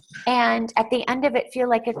and at the end of it feel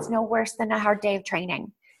like it's no worse than a hard day of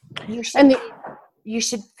training. You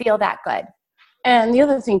should feel that good. And the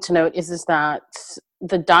other thing to note is that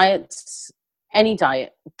the diets, any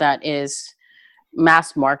diet that is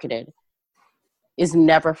mass marketed, is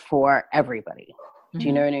never for everybody. Do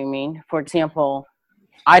you know what I mean? For example,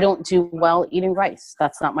 I don't do well eating rice.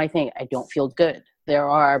 That's not my thing. I don't feel good. There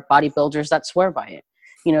are bodybuilders that swear by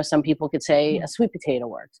it. Some people could say a sweet potato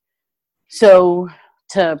works. So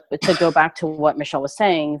to go back to what Michelle was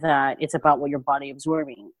saying, that it's about what your body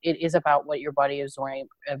absorbing. It is about what your body is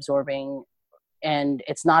absorbing, and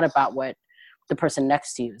it's not about what the person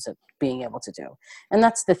next to you is being able to do. And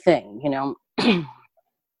that's the thing,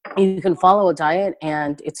 you can follow a diet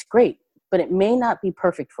and it's great, but it may not be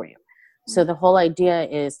perfect for you. So the whole idea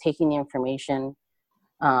is taking the information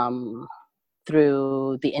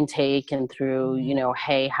through the intake and through,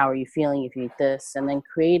 hey, how are you feeling if you eat this? And then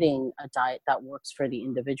creating a diet that works for the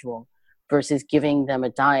individual versus giving them a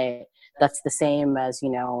diet that's the same as,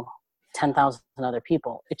 10,000 other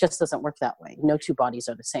people. It just doesn't work that way. No two bodies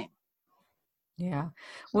are the same. Yeah.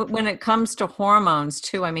 When it comes to hormones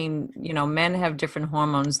too, men have different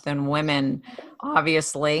hormones than women,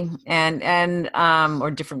 obviously, and or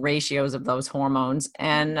different ratios of those hormones.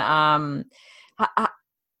 And how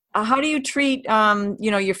do you treat,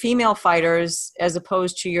 your female fighters as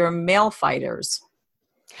opposed to your male fighters?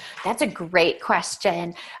 That's a great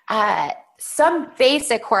question. Some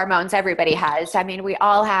basic hormones everybody has. We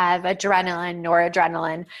all have adrenaline,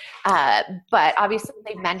 noradrenaline, but obviously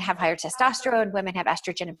men have higher testosterone, women have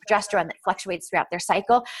estrogen and progesterone that fluctuates throughout their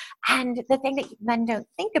cycle. And the thing that men don't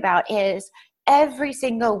think about is every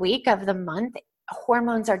single week of the month,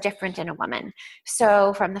 hormones are different in a woman.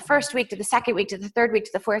 So from the first week to the second week to the third week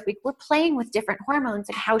to the fourth week, we're playing with different hormones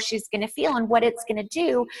and how she's going to feel and what it's going to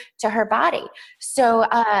do to her body. So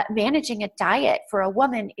managing a diet for a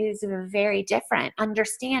woman is very different.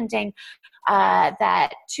 Understanding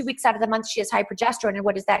that 2 weeks out of the month she has high progesterone, and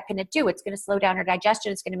what is that going to do? It's going to slow down her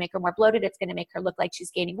digestion. It's going to make her more bloated. It's going to make her look like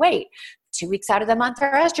she's gaining weight. 2 weeks out of the month,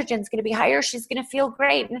 her estrogen is going to be higher. She's going to feel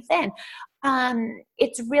great and thin.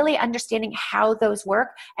 It's really understanding how those work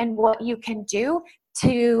and what you can do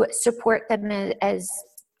to support them as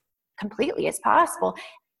completely as possible,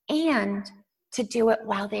 and to do it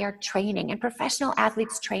while they are training. And professional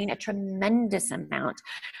athletes train a tremendous amount.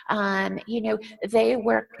 They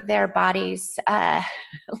work their bodies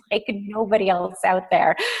like nobody else out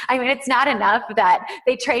there. It's not enough that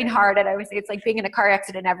they train hard, and I would say it's like being in a car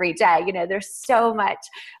accident every day. There's so much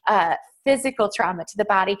physical trauma to the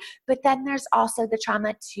body, but then there's also the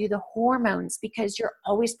trauma to the hormones, because you're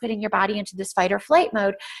always putting your body into this fight or flight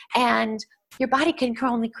mode, and your body can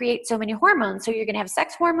only create so many hormones. So you're going to have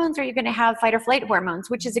sex hormones, or you're going to have fight or flight hormones.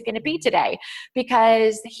 Which is it going to be today?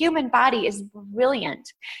 Because the human body is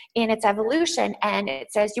brilliant in its evolution, and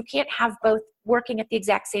it says you can't have both working at the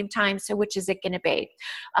exact same time. So which is it going to be?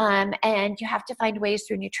 And you have to find ways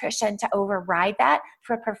through nutrition to override that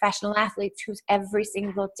for professional athletes who's every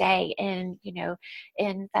single day in,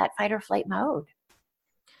 in that fight or flight mode.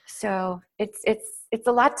 So it's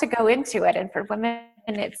a lot to go into it. And for women,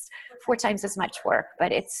 it's 4 times as much work,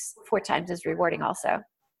 but it's 4 times as rewarding also.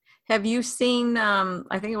 Have you seen,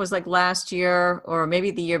 I think it was like last year or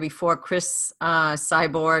maybe the year before, Chris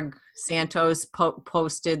Cyborg Santos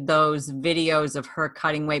posted those videos of her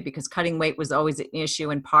cutting weight, because cutting weight was always an issue.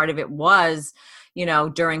 And part of it was,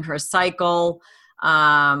 during her cycle,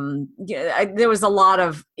 there was a lot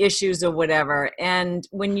of issues or whatever. And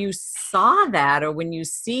when you saw that, or when you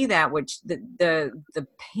see that, which the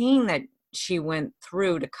pain that she went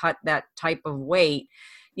through to cut that type of weight,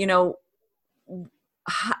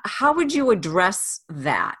 how would you address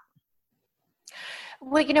that?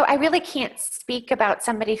 Well, I really can't speak about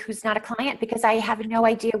somebody who's not a client because I have no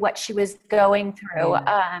idea what she was going through.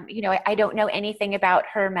 I don't know anything about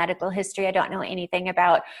her medical history. I don't know anything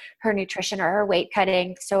about her nutrition or her weight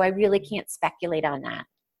cutting. So I really can't speculate on that.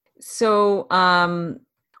 So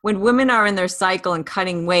when women are in their cycle and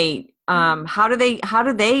cutting weight, how do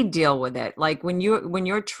they deal with it? Like when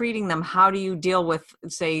you're treating them, how do you deal with,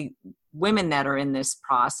 say, women that are in this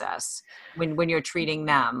process when you're treating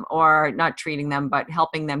them, or not treating them, but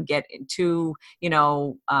helping them get to,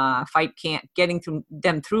 fight camp, getting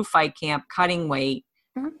them through fight camp, cutting weight?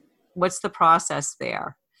 Mm-hmm. What's the process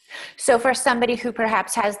there? So for somebody who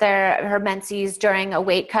perhaps has her menses during a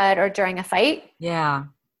weight cut or during a fight? Yeah.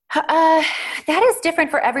 That is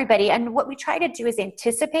different for everybody. And what we try to do is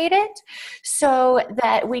anticipate it so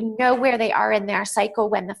that we know where they are in their cycle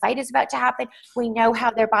when the fight is about to happen. We know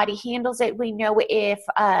how their body handles it. We know if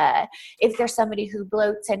there's somebody who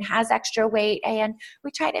bloats and has extra weight. And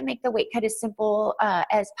we try to make the weight cut as simple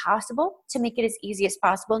as possible, to make it as easy as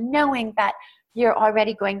possible, knowing that you're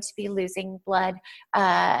already going to be losing blood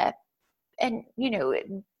and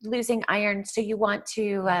losing iron. So you want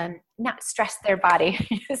to not stress their body,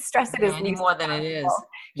 stress it any more than it is.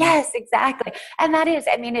 Yes, exactly. And that is,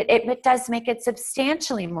 it does make it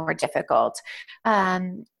substantially more difficult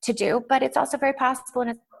to do, but it's also very possible. And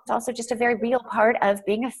it's also just a very real part of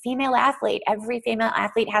being a female athlete. Every female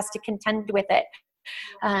athlete has to contend with it.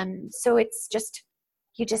 So it's just,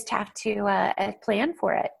 you just have to plan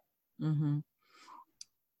for it. Mm-hmm.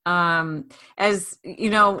 As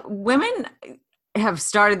women have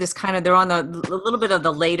started this they're on a little bit of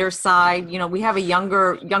the later side. We have a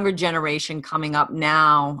younger generation coming up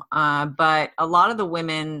now, but a lot of the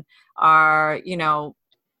women are,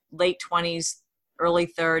 late 20s, early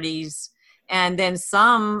 30s. And then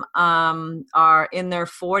some are in their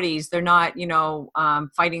 40s. They're not,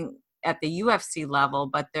 fighting at the UFC level,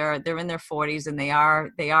 but they're in their 40s, and they are,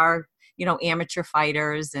 amateur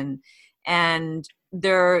fighters, and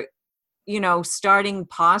they're, starting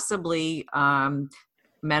possibly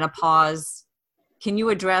menopause. Can you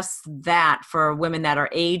address that for women that are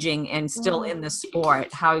aging and still in the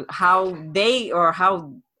sport? How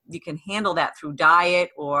you can handle that through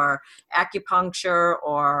diet or acupuncture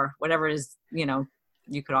or whatever it is,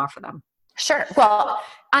 you could offer them? Sure. Well,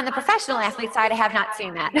 on the professional athlete side, I have not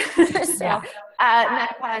seen that. So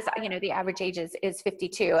menopause, the average age is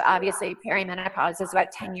 52. Obviously, perimenopause is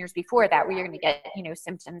about 10 years before that, where you're going to get,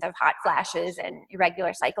 symptoms of hot flashes and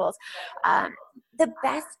irregular cycles. The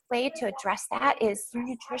best way to address that is through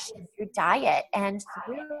nutrition, through diet, and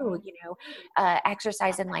through,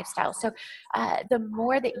 exercise and lifestyle. So the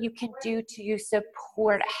more that you can do to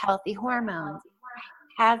support healthy hormones,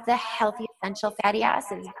 have the healthy essential fatty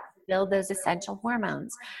acids, build those essential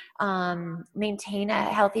hormones, maintain a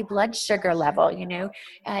healthy blood sugar level,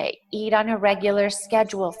 eat on a regular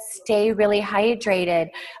schedule, stay really hydrated,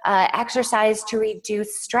 exercise to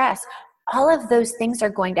reduce stress. All of those things are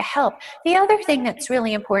going to help. The other thing that's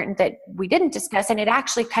really important that we didn't discuss, and it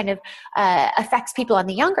actually kind of affects people on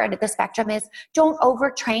the younger end of the spectrum, is don't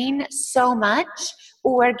overtrain so much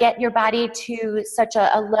or get your body to such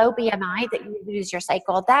a low BMI that you lose your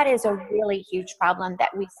cycle. That is a really huge problem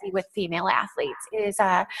that we see with female athletes, is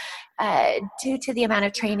due to the amount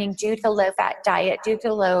of training, due to low-fat diet, due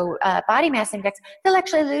to low body mass index, they'll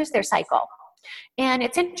actually lose their cycle. And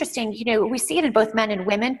it's interesting, we see it in both men and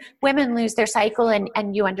women. Women lose their cycle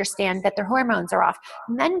and you understand that their hormones are off.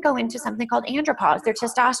 Men go into something called andropause. Their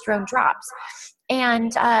testosterone drops.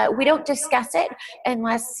 And we don't discuss it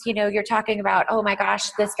unless, you're talking about, oh my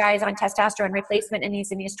gosh, this guy's on testosterone replacement and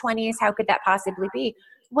he's in his 20s. How could that possibly be?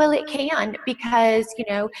 Well, it can, because,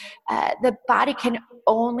 the body can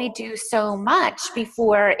only do so much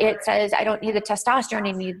before it says, I don't need the testosterone,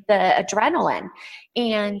 I need the adrenaline.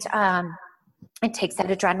 And It takes that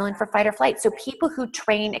adrenaline for fight or flight. So people who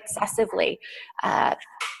train excessively,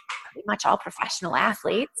 pretty much all professional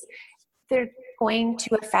athletes, they're going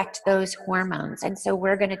to affect those hormones. And so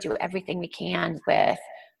we're going to do everything we can with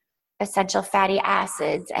essential fatty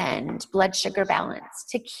acids and blood sugar balance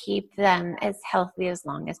to keep them as healthy as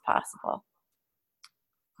long as possible.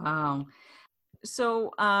 Wow.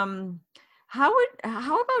 So, how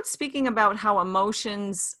about speaking about how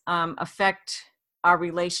emotions affect our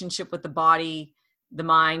relationship with the body, the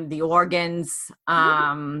mind, the organs,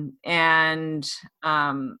 and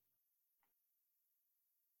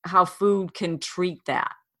how food can treat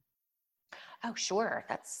that? Oh, sure.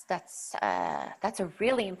 That's a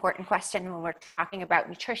really important question when we're talking about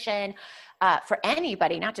nutrition for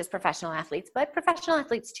anybody, not just professional athletes, but professional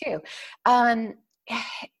athletes too.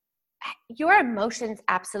 Your emotions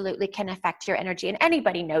absolutely can affect your energy, and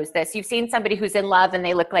anybody knows this. You've seen somebody who's in love and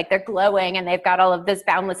they look like they're glowing and they've got all of this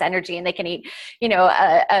boundless energy and they can eat,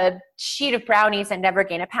 a sheet of brownies and never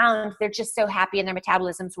gain a pound. They're just so happy and their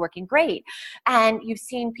metabolism's working great. And you've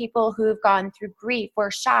seen people who've gone through grief or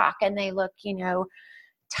shock and they look,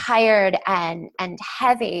 tired and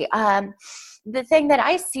heavy. The thing that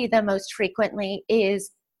I see the most frequently is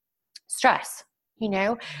stress.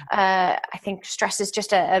 I think stress is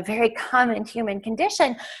just a very common human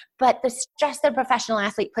condition, but the stress that a professional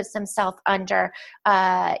athlete puts themselves under,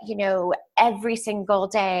 every single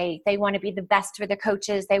day, they want to be the best for their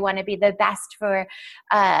coaches. They want to be the best for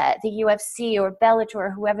the UFC or Bellator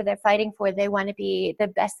or whoever they're fighting for. They want to be the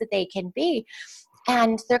best that they can be.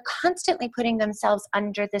 And they're constantly putting themselves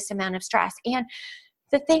under this amount of stress. And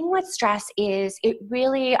the thing with stress is it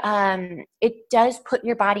really, it does put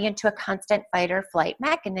your body into a constant fight or flight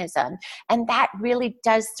mechanism. And that really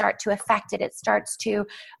does start to affect it. It starts to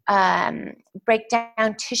break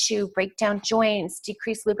down tissue, break down joints,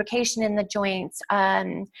 decrease lubrication in the joints.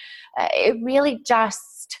 It really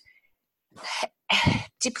just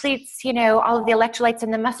depletes, all of the electrolytes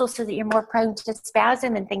in the muscles so that you're more prone to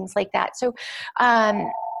spasm and things like that. So,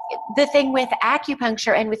 the thing with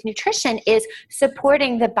acupuncture and with nutrition is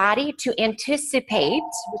supporting the body to anticipate,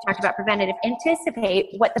 we talked about preventative, anticipate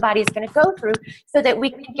what the body is going to go through so that we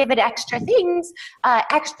can give it extra things,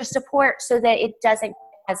 extra support so that it doesn't get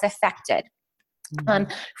as affected.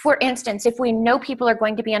 For instance, if we know people are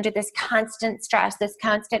going to be under this constant stress, this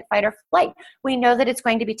constant fight or flight, we know that it's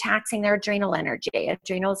going to be taxing their adrenal energy.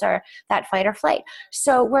 Adrenals are that fight or flight.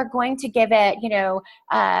 So we're going to give it,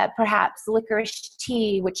 perhaps licorice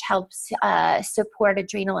tea, which helps support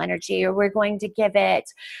adrenal energy, or we're going to give it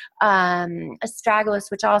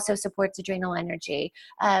astragalus, which also supports adrenal energy.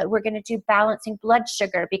 We're going to do balancing blood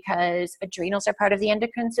sugar because adrenals are part of the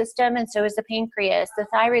endocrine system, and so is the pancreas. The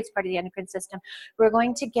thyroid is part of the endocrine system. We're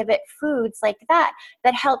going to give it foods like that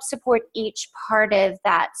help support each part of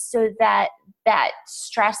that so that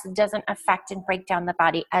stress doesn't affect and break down the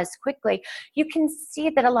body as quickly. You can see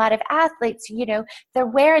that a lot of athletes, their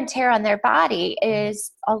wear and tear on their body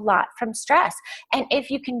is a lot from stress. And if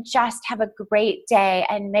you can just have a great day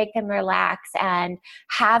and make them relax and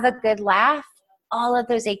have a good laugh, all of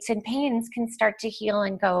those aches and pains can start to heal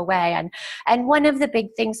and go away. And one of the big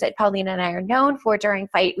things that Paulina and I are known for during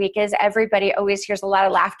fight week is everybody always hears a lot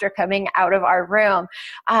of laughter coming out of our room.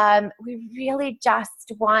 We really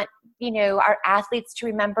just want, our athletes to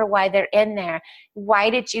remember why they're in there. Why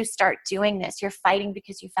did you start doing this? You're fighting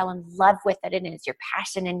because you fell in love with it and it's your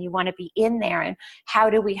passion and you want to be in there. And how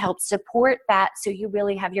do we help support that so you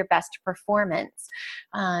really have your best performance?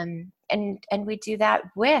 And we do that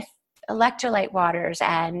with electrolyte waters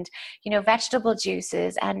and vegetable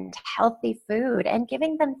juices and healthy food and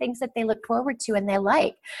giving them things that they look forward to and they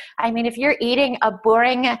like. I mean, if you're eating a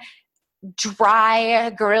boring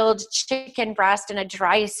dry grilled chicken breast and a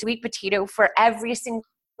dry sweet potato for every single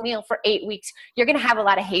meal for 8 weeks, you're going to have a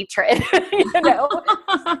lot of hatred, But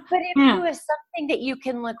if you have something that you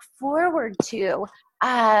can look forward to,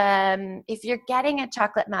 if you're getting a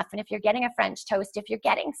chocolate muffin, if you're getting a French toast, if you're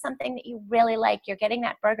getting something that you really like, you're getting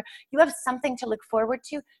that burger, you have something to look forward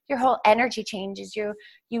to, your whole energy changes.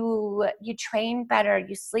 You train better,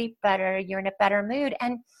 you sleep better, you're in a better mood.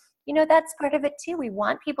 And that's part of it too. We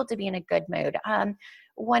want people to be in a good mood.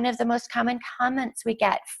 One of the most common comments we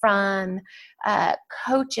get from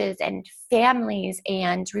coaches and families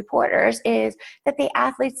and reporters is that the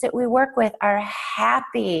athletes that we work with are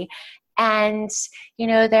happy. And,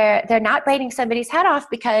 they're not biting somebody's head off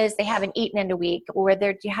because they haven't eaten in a week or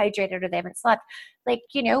they're dehydrated or they haven't slept.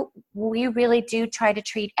 We really do try to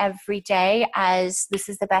treat every day as this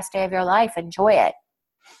is the best day of your life. Enjoy it.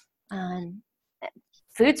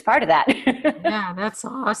 food's part of that. Yeah, that's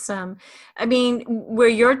awesome. I mean, where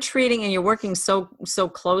you're treating and you're working so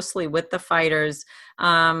closely with the fighters,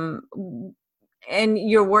 and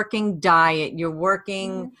you're working diet, you're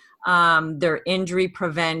working their injury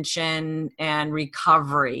prevention and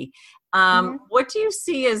recovery. What do you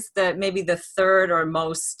see as maybe the third or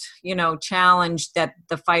most, challenge that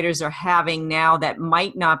the fighters are having now that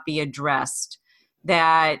might not be addressed,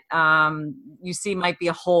 that you see might be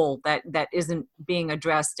a hole that isn't being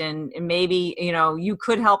addressed, and maybe, you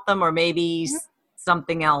could help them, or maybe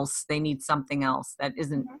something else, they need something else that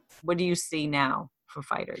isn't. What do you see now for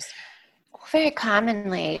fighters? Very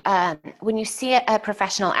commonly, when you see a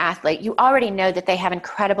professional athlete, you already know that they have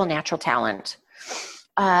incredible natural talent.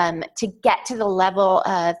 To get to the level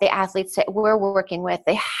of the athletes that we're working with,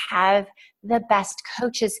 they have the best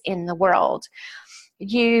coaches in the world.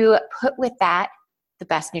 You put with that the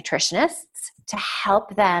best nutritionists to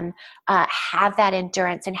help them have that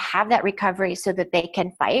endurance and have that recovery so that they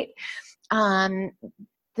can fight.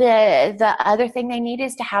 The other thing they need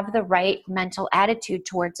is to have the right mental attitude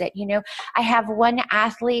towards it. I have one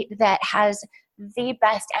athlete that has the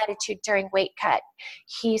best attitude during weight cut.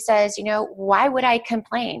 He says, why would I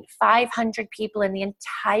complain? 500 people in the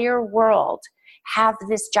entire world have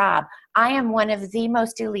this job. I am one of the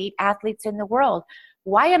most elite athletes in the world.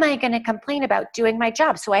 Why am I going to complain about doing my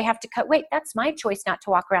job? So I have to cut weight. That's my choice not to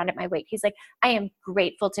walk around at my weight. He's like, I am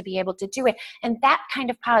grateful to be able to do it. And that kind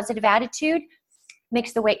of positive attitude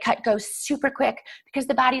makes the weight cut go super quick, because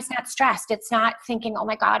the body's not stressed. It's not thinking, oh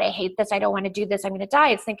my God, I hate this. I don't want to do this. I'm going to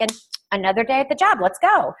die. It's thinking, another day at the job. Let's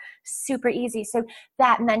go. Super easy. So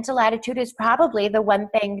that mental attitude is probably the one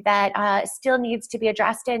thing that still needs to be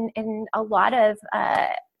addressed in a lot of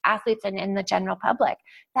athletes and in the general public.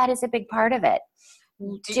 That is a big part of it.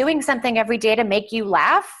 Doing something every day to make you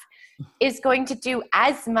laugh is going to do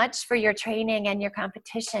as much for your training and your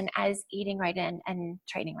competition as eating right and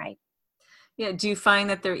training right. Yeah. Do you find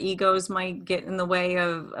that their egos might get in the way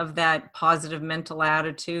of that positive mental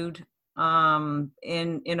attitude,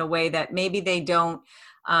 in a way that maybe they don't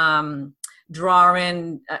draw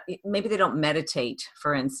in, maybe they don't meditate,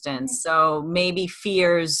 for instance. So maybe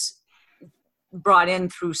fears brought in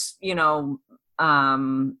through,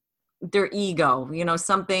 their ego,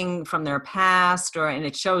 something from their past, and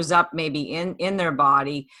it shows up maybe in their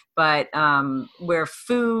body, but where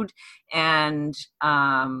food and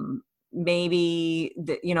maybe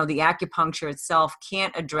the acupuncture itself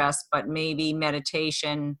can't address, but maybe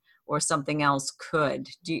meditation or something else could.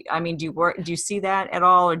 Do you see that at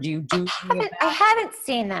all, or do you do? I haven't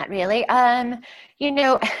seen that really.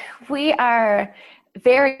 We are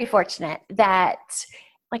very fortunate that,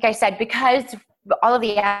 like I said, because all of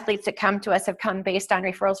the athletes that come to us have come based on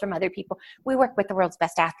referrals from other people. We work with the world's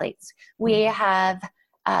best athletes. We have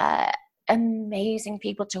amazing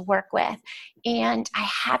people to work with. And I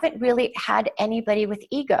haven't really had anybody with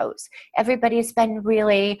egos. Everybody's been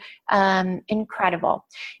really incredible.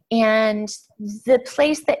 And the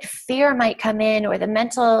place that fear might come in, or the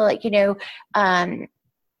mental,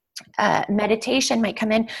 meditation might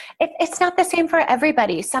come in. It's not the same for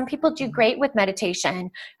everybody. Some people do great with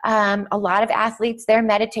meditation. A lot of athletes, their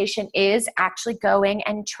meditation is actually going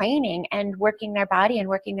and training and working their body and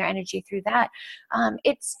working their energy through that.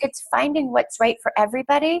 It's finding what's right for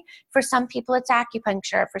everybody. For some people, it's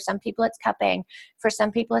acupuncture. For some people, it's cupping. For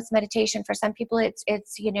some people, it's meditation. For some people, it's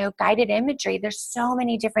guided imagery. There's so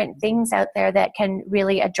many different things out there that can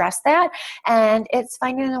really address that. And it's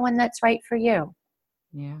finding the one that's right for you.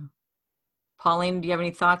 Yeah. Pauline, do you have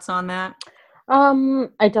any thoughts on that?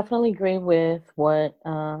 I definitely agree with what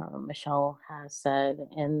Michelle has said,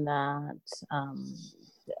 in that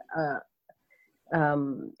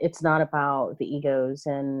it's not about the egos.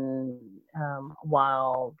 And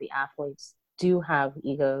while the athletes do have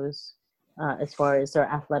egos, as far as their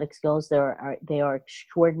athletic skills, they are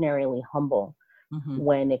extraordinarily humble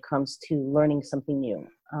when it comes to learning something new.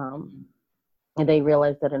 And they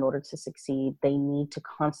realize that in order to succeed, they need to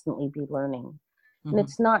constantly be learning. And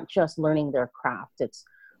it's not just learning their craft, it's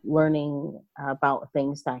learning about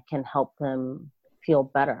things that can help them feel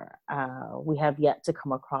better. We have yet to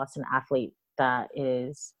come across an athlete that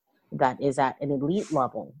is at an elite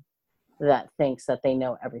level that thinks that they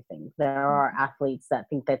know everything. There are athletes that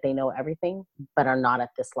think that they know everything, but are not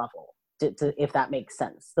at this level. If that makes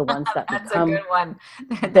sense, the ones that That's become a good one.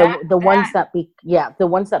 The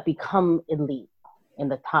ones that become elite in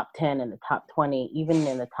the top 10, in the top 20, even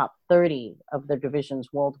in the top 30 of their divisions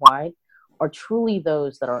worldwide, are truly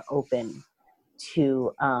those that are open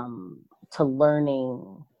to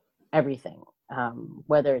learning everything,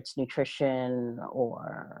 whether it's nutrition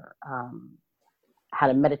or how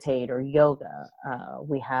to meditate or yoga.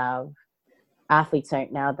 We have athletes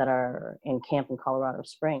right now that are in camp in Colorado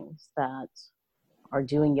Springs that are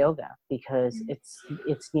doing yoga because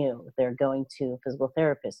it's new. They're going to physical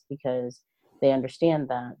therapists because they understand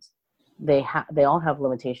that they all have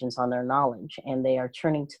limitations on their knowledge, and they are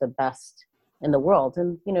turning to the best in the world.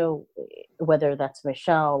 And whether that's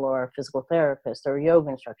Michelle or a physical therapist or a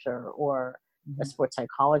yoga instructor or a sports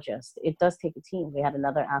psychologist, it does take a team. We had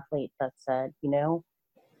another athlete that said,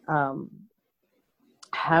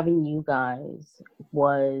 having you guys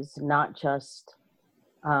was not just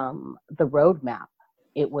the roadmap,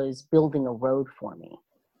 it was building a road for me.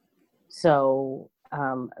 So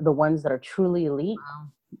the ones that are truly elite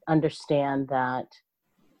understand that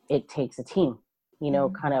it takes a team,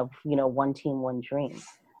 kind of, one team, one dream.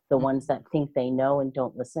 The ones that think they know and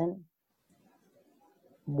don't listen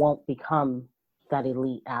won't become that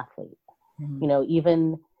elite athlete.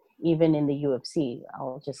 Even in the UFC,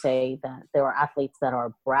 I'll just say that there are athletes that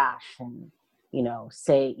are brash and,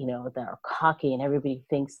 that are cocky, and everybody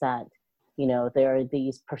thinks that, there are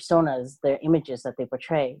these personas, they're images that they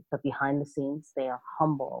portray, but behind the scenes, they are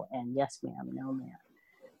humble and yes, ma'am, no,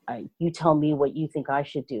 ma'am. You tell me what you think I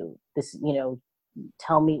should do. This,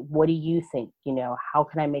 tell me, what do you think? How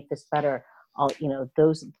can I make this better?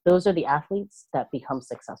 Those are the athletes that become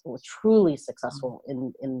successful, truly successful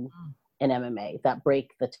in MMA, that break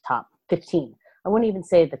the top 15. I wouldn't even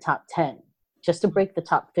say the top 10. Just to break the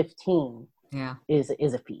top 15 is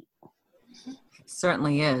a feat.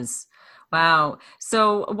 Certainly is. Wow.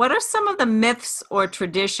 So what are some of the myths or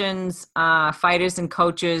traditions fighters and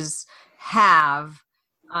coaches have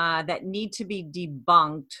that need to be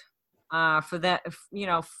debunked for that,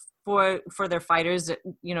 for their fighters,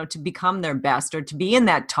 to become their best or to be in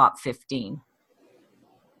that top 15?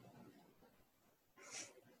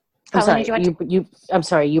 I'm sorry, I'm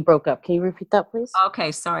sorry, you broke up. Can you repeat that, please?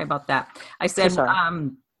 Okay, sorry about that. I said,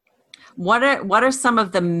 what are some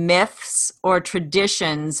of the myths or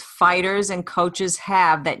traditions fighters and coaches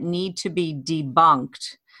have that need to be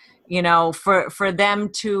debunked, for them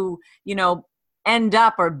to, end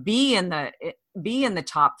up or be in the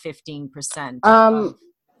top 15%?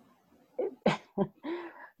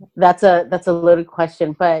 That's a loaded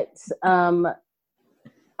question, but I'll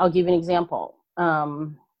give you an example.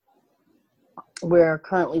 We're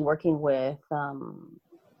currently working with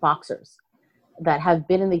boxers that have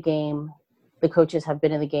been in the game. The coaches have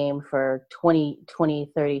been in the game for 20,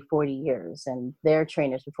 30, 40 years, and they're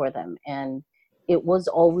trainers before them. And it was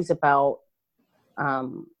always about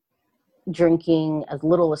drinking as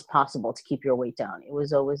little as possible to keep your weight down. It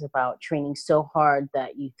was always about training so hard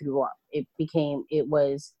that you threw up. It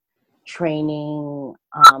was training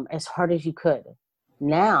as hard as you could.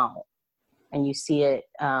 Now, and you see it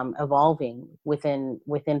evolving within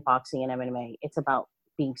boxing and MMA, it's about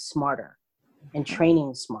being smarter and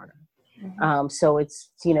training smarter. So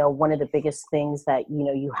it's, one of the biggest things that,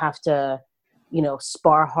 you have to,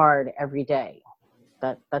 spar hard every day.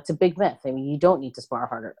 That's a big myth. I mean, you don't need to spar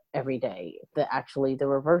harder every day. The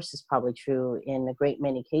reverse is probably true in a great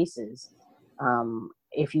many cases.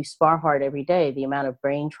 If you spar hard every day, the amount of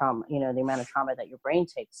brain trauma, the amount of trauma that your brain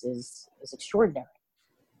takes is extraordinary.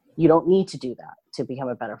 You don't need to do that to become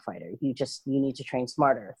a better fighter. You need to train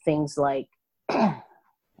smarter. Things like, I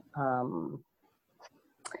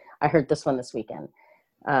heard this one this weekend,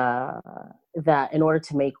 that in order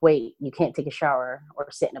to make weight, you can't take a shower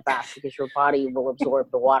or sit in a bath because your body will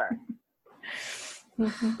absorb the water.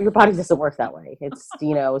 Your body doesn't work that way. It's,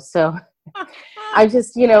 so I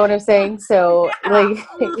just, what I'm saying? So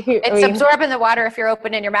it's absorbing the water if you're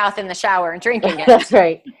opening your mouth in the shower and drinking it. That's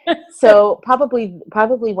right. So probably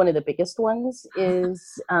one of the biggest ones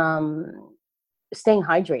is staying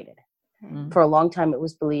hydrated. For a long time, it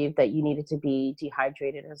was believed that you needed to be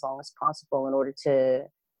dehydrated as long as possible in order to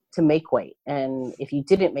make weight. And if you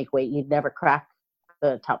didn't make weight, you'd never crack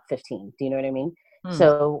the top 15. Do you know what I mean?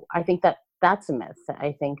 So I think that's a myth.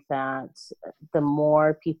 I think that the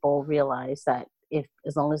more people realize that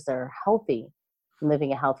as long as they're healthy,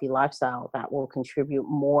 living a healthy lifestyle, that will contribute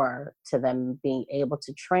more to them being able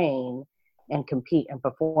to train and compete and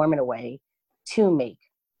perform in a way to make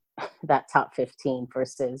that top 15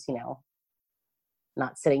 versus,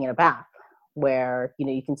 not sitting in a bath where,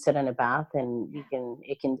 you can sit in a bath and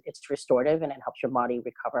it's restorative and it helps your body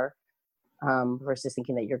recover, versus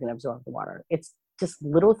thinking that you're going to absorb the water. It's just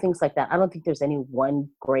little things like that. I don't think there's any one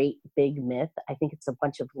great big myth. I think it's a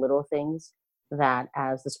bunch of little things that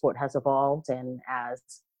as the sport has evolved and as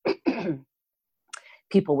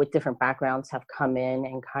people with different backgrounds have come in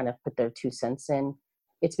and kind of put their 2 cents in,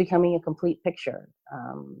 it's becoming a complete picture.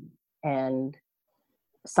 And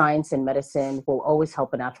science and medicine will always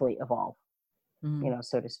help an athlete evolve, Mm.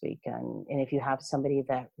 so to speak. And if you have somebody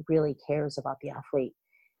that really cares about the athlete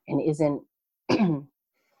and isn't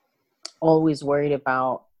always worried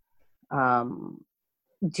about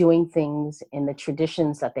doing things in the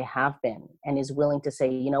traditions that they have been, and is willing to say,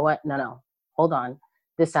 you know what, no, hold on.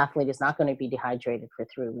 This athlete is not going to be dehydrated for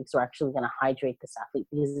 3 weeks. We're actually going to hydrate this athlete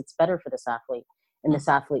because it's better for this athlete, and this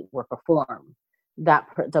athlete will perform.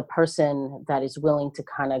 The person that is willing to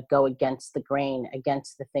kind of go against the grain,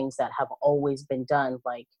 against the things that have always been done,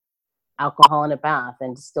 like alcohol in a bath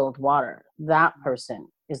and distilled water, that person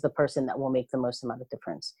is the person that will make the most amount of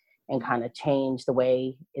difference and kind of change the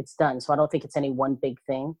way it's done. So I don't think it's any one big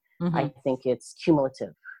thing. Mm-hmm. I think it's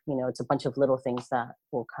cumulative. It's a bunch of little things that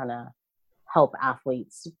will kind of help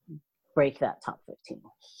athletes break that top 15.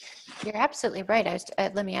 You're absolutely right.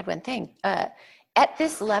 Let me add one thing. At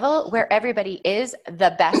this level where everybody is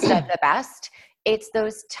the best of the best, it's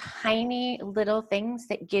those tiny little things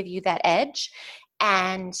that give you that edge.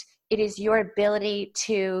 And it is your ability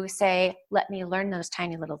to say, let me learn those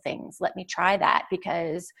tiny little things. Let me try that,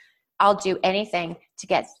 because I'll do anything to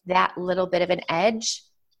get that little bit of an edge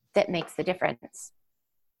that makes the difference.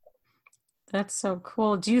 That's so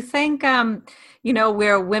cool. Do you think,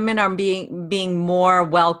 where women are being more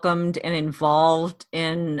welcomed and involved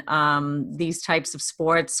in these types of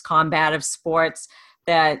sports, combative sports,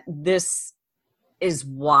 that this is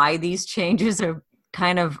why these changes are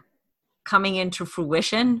kind of coming into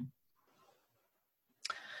fruition?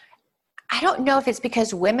 I don't know if it's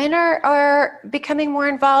because women are becoming more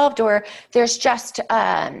involved, or there's just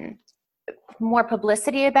more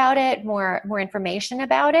publicity about it, more information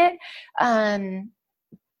about it.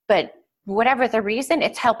 But whatever the reason,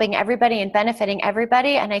 it's helping everybody and benefiting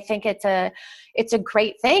everybody. And I think it's a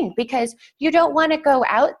great thing, because you don't want to go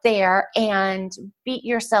out there and beat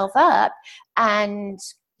yourself up and,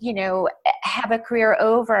 have a career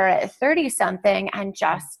over at 30 something and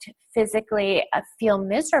just physically feel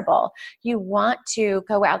miserable. You want to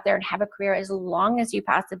go out there and have a career as long as you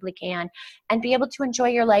possibly can and be able to enjoy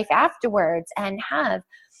your life afterwards and have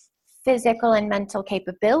physical and mental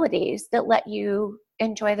capabilities that let you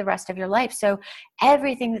enjoy the rest of your life. So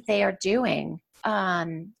everything that they are doing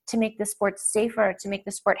to make the sport safer, to make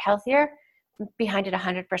the sport healthier, behind it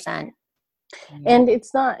 100%. And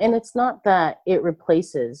it's not that it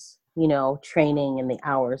replaces, training and the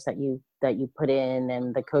hours that you put in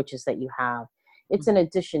and the coaches that you have. It's an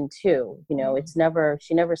addition to, it's never,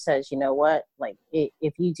 she never says, you know what, like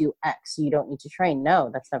if you do X, you don't need to train. No,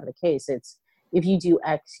 that's never the case. It's, if you do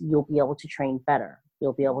X, you'll be able to train better.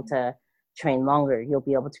 You'll be able to train longer. You'll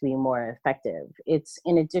be able to be more effective. It's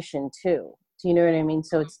in addition to, do you know what I mean?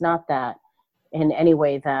 So it's not that in any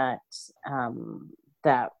way that,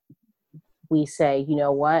 that we say, you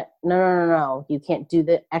know what, no, you can't do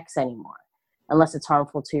the X anymore unless it's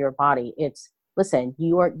harmful to your body. It's, listen,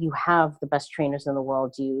 you have the best trainers in the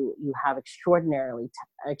world. You have extraordinary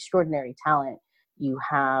talent. You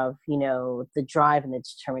have, the drive and the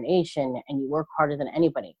determination, and you work harder than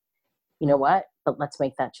anybody. You know what? But let's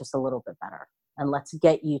make that just a little bit better. And let's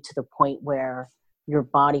get you to the point where your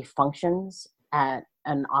body functions at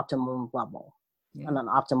an optimum level, on an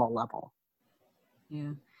optimal level.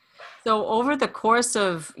 Yeah. So over the course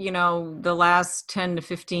of, the last 10 to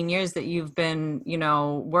 15 years that you've been,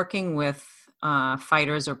 working with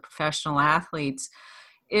fighters or professional athletes,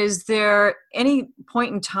 is there any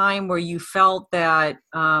point in time where you felt that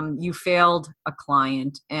you failed a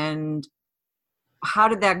client, and how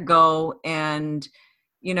did that go? And,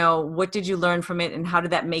 what did you learn from it, and how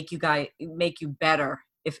did that make you better?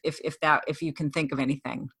 If you can think of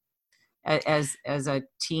anything as a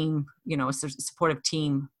team, a supportive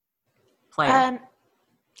team player.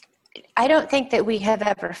 I don't think that we have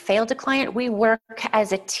ever failed a client. We work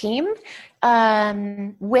as a team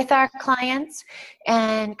with our clients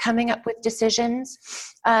and coming up with decisions.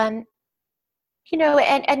 And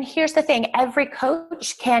here's the thing, every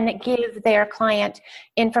coach can give their client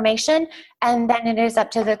information, and then it is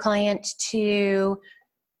up to the client to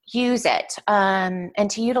use it and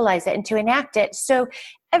to utilize it and to enact it. So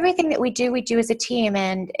everything that we do as a team,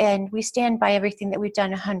 and we stand by everything that we've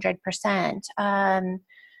done 100%.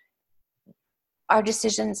 Our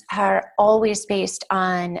decisions are always based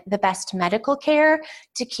on the best medical care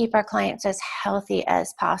to keep our clients as healthy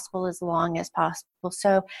as possible, as long as possible.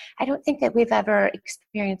 So I don't think that we've ever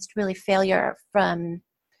experienced really failure from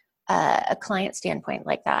a client standpoint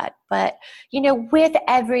like that. But, with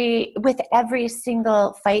every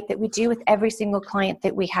single fight that we do, with every single client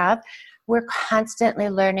that we have, we're constantly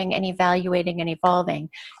learning and evaluating and evolving.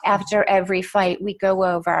 After every fight, we go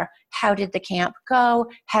over, how did the camp go?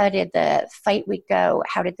 How did the fight week go?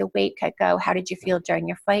 How did the weight cut go? How did you feel during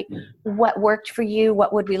your fight? What worked for you?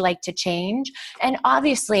 What would we like to change? And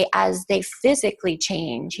obviously, as they physically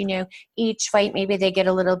change, each fight, maybe they get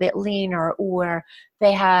a little bit leaner or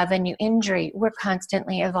they have a new injury. We're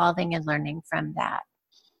constantly evolving and learning from that.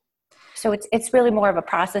 So it's really more of a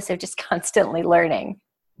process of just constantly learning.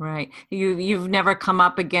 Right. You've never come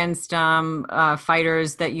up against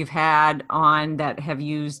fighters that you've had on that have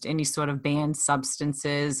used any sort of banned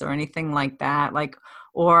substances or anything like that,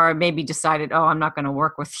 or maybe decided, oh, I'm not going to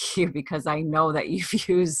work with you because I know that you've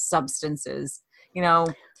used substances. There's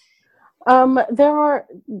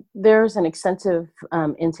an extensive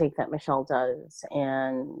intake that Michelle does,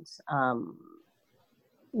 and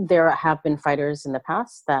there have been fighters in the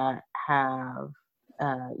past that have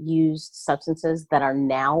used substances that are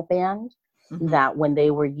now banned, that when they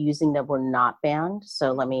were using them were not banned.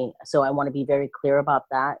 So I want to be very clear about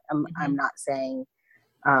that. I'm not saying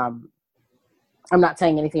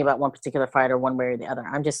anything about one particular fighter one way or the other.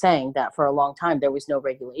 I'm just saying that for a long time there was no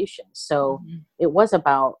regulation. So it was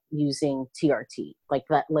about using TRT like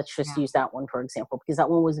that. Let's just use that one for example, because that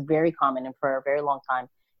one was very common, and for a very long time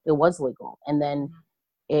it was legal. And then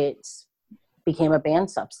it became a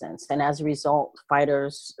banned substance. And as a result,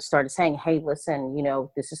 fighters started saying, hey, listen,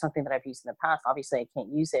 this is something that I've used in the past. Obviously, I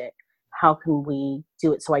can't use it. How can we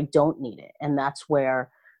do it so I don't need it? And that's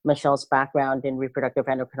where Michelle's background in reproductive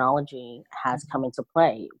endocrinology has come into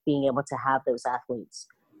play, being able to have those athletes,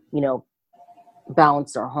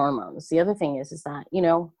 balance their hormones. The other thing is that,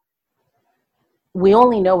 we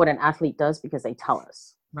only know what an athlete does because they tell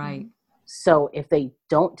us. Right. So if they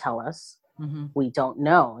don't tell us, we don't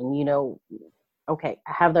know. And, okay,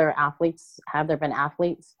 have there been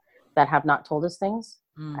athletes that have not told us things?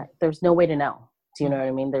 There's no way to know. Do you know what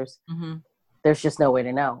I mean? There's just no way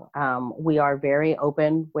to know. We are very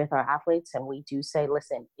open with our athletes, and we do say,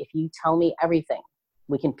 listen, if you tell me everything,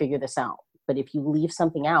 we can figure this out. But if you leave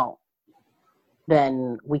something out,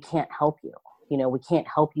 then we can't help you. We can't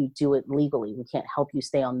help you do it legally. We can't help you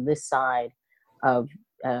stay on this side of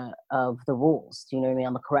the rules. Do you know what I mean?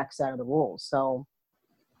 On the correct side of the rules. So,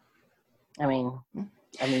 I mean,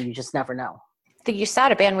 you just never know. The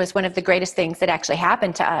USADA ban was one of the greatest things that actually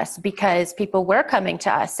happened to us, because people were coming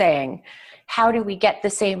to us saying, how do we get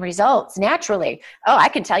the same results naturally? Oh, I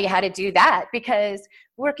can tell you how to do that, because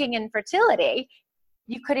working in fertility,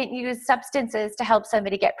 you couldn't use substances to help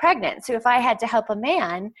somebody get pregnant. So if I had to help a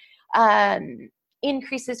man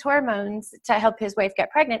increase his hormones to help his wife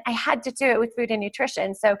get pregnant, I had to do it with food and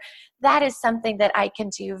nutrition. So that is something that I can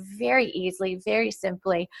do very easily, very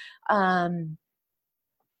simply,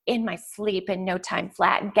 in my sleep in no time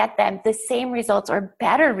flat, and get them the same results or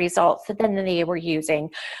better results than they were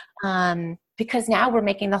using. Because now we're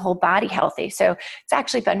making the whole body healthy. So it's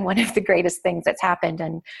actually been one of the greatest things that's happened.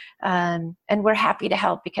 And we're happy to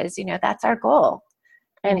help, because, that's our goal.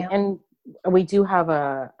 And we do have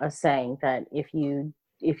a saying that if you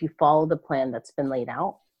follow the plan that's been laid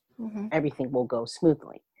out, everything will go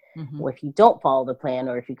smoothly. Well, if you don't follow the plan,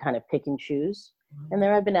 or if you kind of pick and choose, and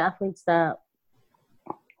there have been athletes that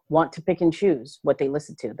want to pick and choose what they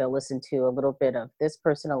listen to. They'll listen to a little bit of this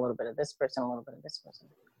person, a little bit of this person, a little bit of this person.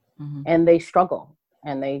 And they struggle,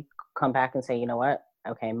 and they come back and say, you know what?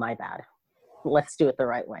 Okay, my bad. Let's do it the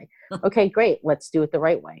right way. Okay, great. Let's do it the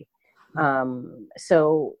right way.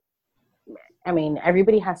 So,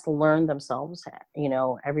 everybody has to learn themselves.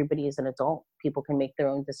 Everybody is an adult. People can make their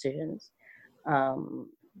own decisions. The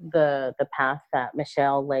path that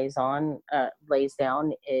Michelle lays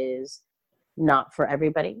down is not for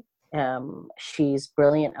everybody. She's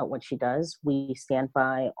brilliant at what she does. We stand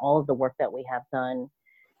by all of the work that we have done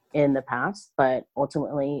in the past, but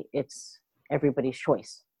ultimately it's everybody's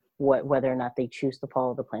choice, whether or not they choose to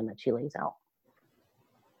follow the plan that she lays out.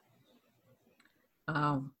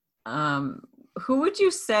 Who would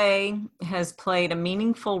you say has played a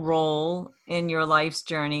meaningful role in your life's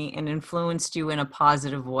journey and influenced you in a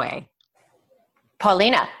positive way?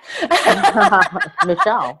 Paulina.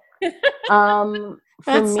 Michelle.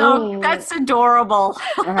 That's adorable.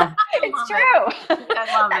 It's true. I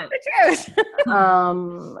love it. That's the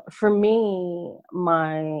truth. For me,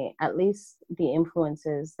 at least the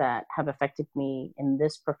influences that have affected me in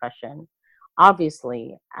this profession,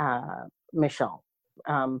 obviously, Michelle,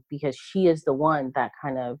 because she is the one that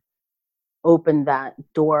kind of opened that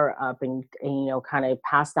door up and kind of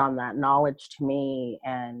passed on that knowledge to me,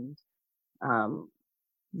 and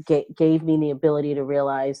gave me the ability to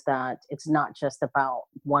realize that it's not just about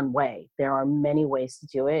one way. There are many ways to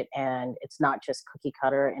do it, and it's not just cookie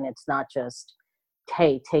cutter, and it's not just,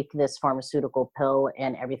 hey, take this pharmaceutical pill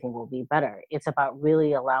and everything will be better. It's about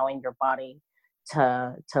really allowing your body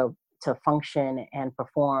to function and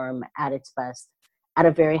perform at its best at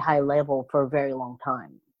a very high level for a very long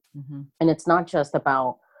time. Mm-hmm. And it's not just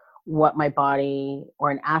about what my body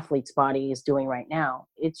or an athlete's body is doing right now.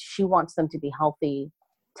 She wants them to be healthy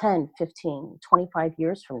 10, 15, 25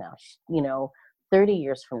 years from now, 30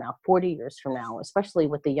 years from now, 40 years from now, especially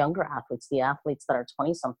with the younger athletes, the athletes that are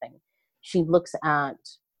 20 something. She looks at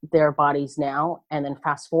their bodies now and then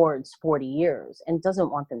fast forwards 40 years and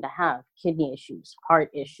doesn't want them to have kidney issues, heart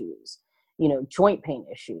issues, joint pain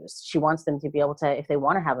issues. She wants them to be able to, if they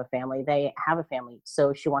want to have a family, they have a family.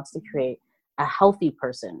 So she wants to create a healthy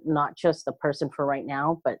person, not just a person for right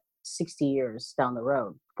now, but 60 years down the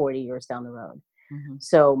road, 40 years down the road. Mm-hmm.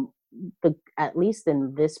 So at least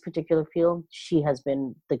in this particular field, she has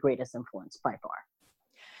been the greatest influence by far.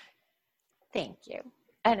 Thank you.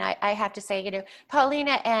 And I have to say,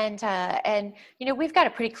 Paulina and we've got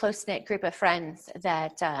a pretty close knit group of friends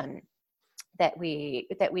that we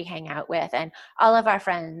hang out with, and all of our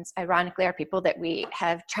friends, ironically, are people that we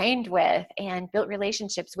have trained with and built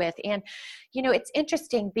relationships with. And it's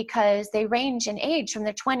interesting because they range in age from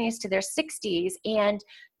their 20s to their 60s, and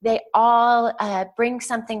they all bring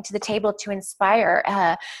something to the table to inspire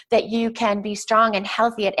that you can be strong and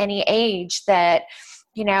healthy at any age, that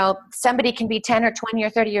somebody can be 10 or 20 or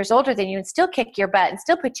 30 years older than you and still kick your butt and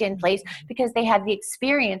still put you in place because they have the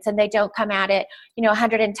experience, and they don't come at it,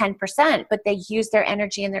 110%, but they use their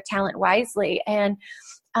energy and their talent wisely. And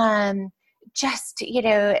just,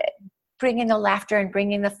 bringing the laughter and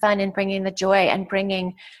bringing the fun and bringing the joy and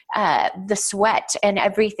bringing the sweat and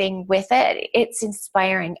everything with it. It's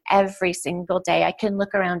inspiring every single day. I can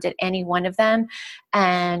look around at any one of them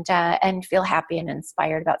and feel happy and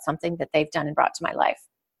inspired about something that they've done and brought to my life.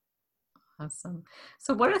 Awesome.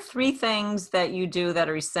 So what are 3 things that you do that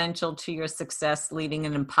are essential to your success leading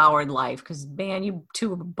an empowered life? Because, man, you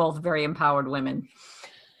two are both very empowered women.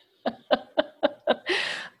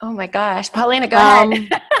 Oh my gosh. Paulina, go ahead.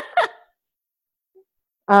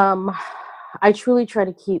 I truly try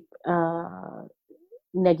to keep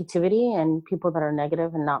negativity and people that are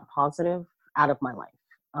negative and not positive out of my life.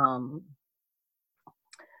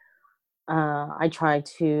 I try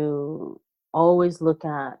to always look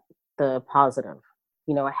at the positive.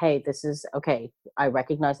 Hey, this is okay. I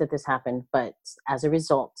recognize that this happened, but as a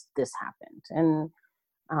result, this happened. And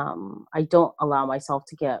I don't allow myself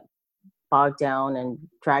to get bogged down and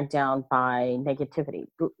dragged down by negativity.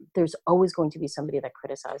 There's always going to be somebody that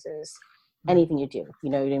criticizes anything you do. You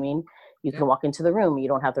know what I mean? You can walk into the room, you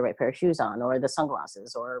don't have the right pair of shoes on, or the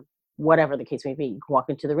sunglasses, or whatever the case may be. You can walk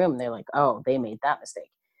into the room and they're like, oh, they made that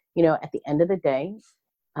mistake. At the end of the day,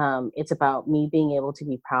 it's about me being able to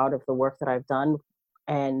be proud of the work that I've done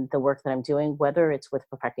and the work that I'm doing, whether it's with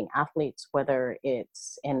perfecting athletes, whether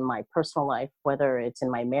it's in my personal life, whether it's in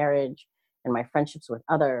my marriage and my friendships with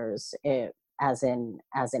others, as an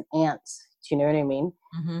aunt. Do you know what I mean?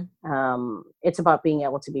 Mm-hmm. It's about being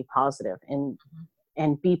able to be positive and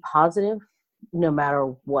be positive no matter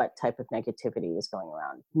what type of negativity is going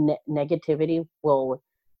around. Negativity will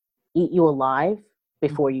eat you alive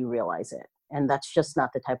before you realize it. And that's just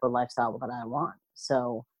not the type of lifestyle that I want.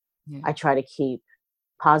 So I try to keep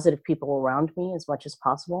positive people around me as much as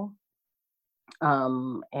possible.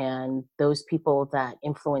 And those people that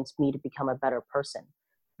influence me to become a better person,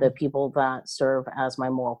 the people that serve as my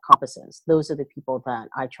moral compasses, those are the people that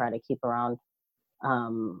I try to keep around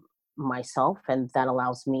myself, and that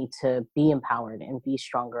allows me to be empowered and be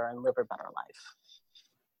stronger and live a better life.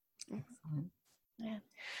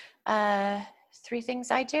 Yeah. 3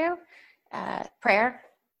 things I do. Prayer.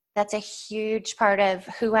 That's a huge part of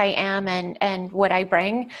who I am and what I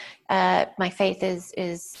bring. My faith is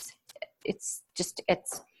it's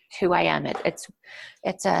who I am. It's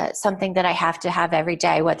something that I have to have every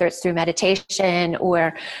day, whether it's through meditation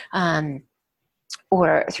or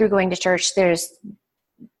through going to church. There's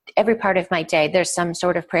every part of my day, there's some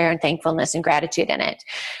sort of prayer and thankfulness and gratitude in it.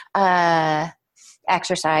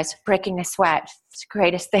 Exercise, breaking a sweat. It's the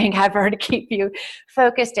greatest thing ever to keep you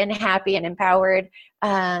focused and happy and empowered.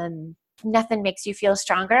 Nothing makes you feel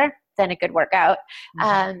stronger than a good workout.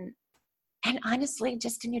 Mm-hmm. And honestly,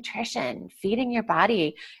 just nutrition, feeding your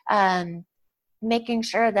body, making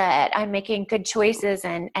sure that I'm making good choices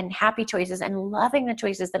and happy choices and loving the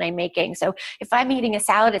choices that I'm making. So if I'm eating a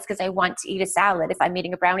salad, it's because I want to eat a salad. If I'm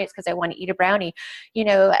eating a brownie, it's because I want to eat a brownie.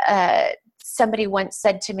 Somebody once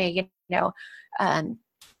said to me,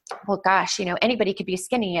 well, gosh, anybody could be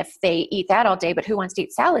skinny if they eat that all day, but who wants to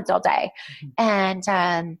eat salads all day? And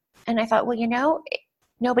I thought, well,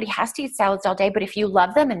 nobody has to eat salads all day, but if you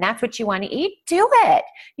love them and that's what you want to eat, do it.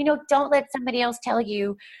 Don't let somebody else tell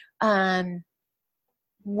you,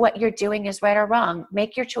 what you're doing is right or wrong.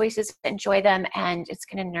 Make your choices, enjoy them, and it's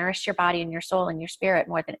going to nourish your body and your soul and your spirit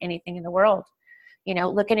more than anything in the world.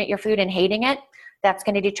 Looking at your food and hating it, that's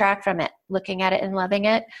going to detract from it. Looking at it and loving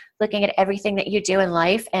it, looking at everything that you do in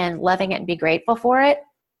life and loving it and be grateful for it,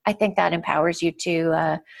 I think that empowers you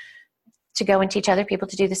to go and teach other people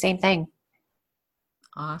to do the same thing.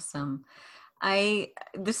 Awesome.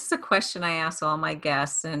 This is a question I ask all my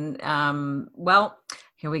guests, and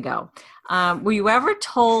here we go. Were you ever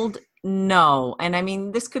told no? And I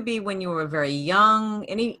mean, this could be when you were very young,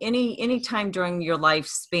 any time during your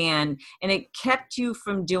lifespan, and it kept you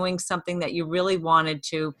from doing something that you really wanted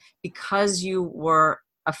to because you were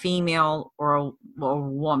a female or a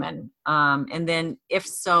woman. And then if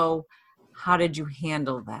so, how did you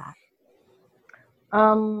handle that?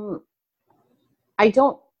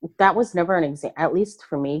 That was never an example, at least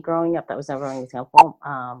for me growing up, that was never an example.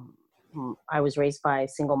 I was raised by a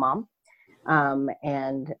single mom,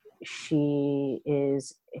 and she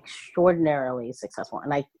is extraordinarily successful.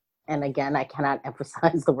 And again, I cannot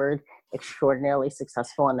emphasize the word extraordinarily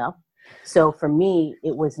successful enough. So for me,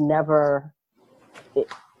 it was never an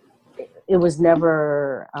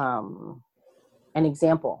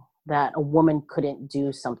example that a woman couldn't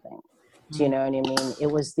do something. Do you know what I mean? It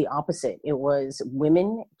was the opposite. It was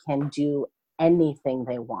women can do anything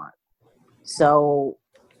they want. So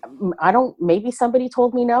maybe somebody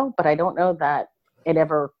told me no, but I don't know that it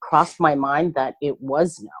ever crossed my mind that it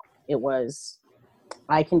was no. It was,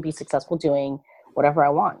 I can be successful doing whatever I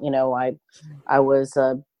want. I was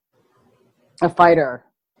a fighter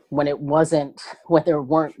when there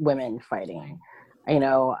weren't women fighting.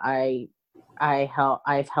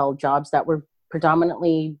 I've held jobs that were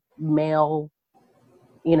predominantly male,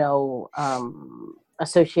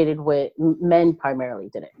 associated with men primarily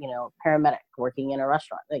did it, paramedic, working in a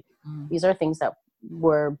restaurant. These are things that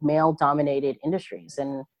were male dominated industries,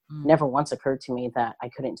 and never once occurred to me that I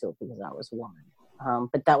couldn't do it because I was a woman.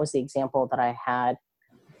 But that was the example that I had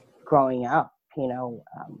growing up.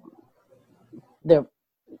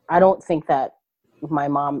 I don't think that my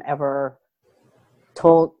mom ever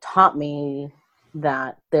taught me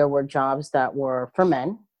that there were jobs that were for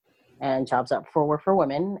men and jobs that were for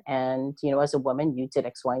women. And, as a woman, you did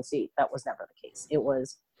X, Y, and Z. That was never the case. It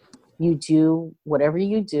was, you do whatever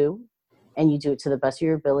you do, and you do it to the best of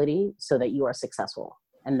your ability so that you are successful.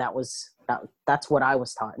 And that's what I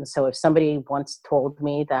was taught. And so if somebody once told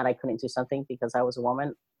me that I couldn't do something because I was a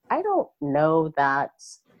woman, I don't know that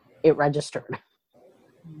it registered.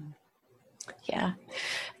 Yeah.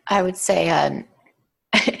 I would say,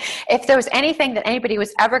 if there was anything that anybody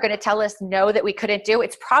was ever going to tell us no that we couldn't do,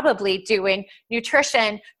 it's probably doing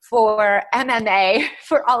nutrition for MMA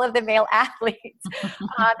for all of the male athletes.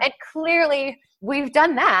 And clearly we've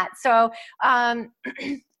done that. So, I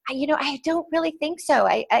don't really think so.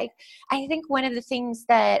 I think one of the things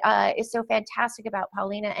that is so fantastic about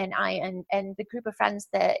Paulina and I and the group of friends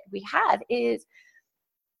that we have is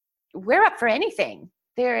we're up for anything.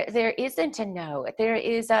 There isn't a no. There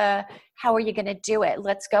is a, how are you going to do it?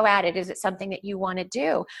 Let's go at it. Is it something that you want to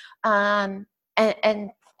do? And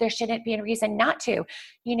there shouldn't be a reason not to.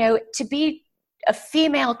 To be a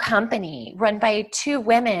female company run by two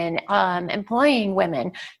women, employing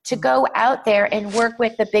women, to go out there and work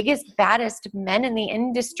with the biggest, baddest men in the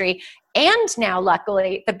industry, and now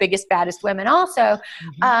luckily the biggest, baddest women also,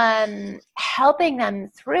 helping them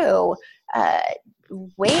through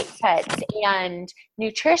weight cuts and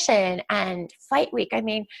nutrition and fight week. I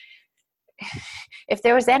mean, if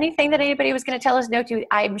there was anything that anybody was going to tell us no to,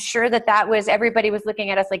 I'm sure that was, everybody was looking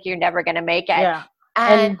at us like, you're never going to make it. Yeah.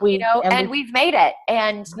 And we've made it.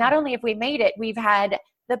 And not only have we made it, we've had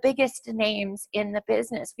the biggest names in the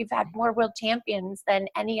business. We've had more world champions than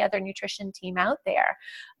any other nutrition team out there.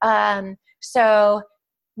 So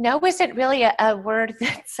no isn't really a word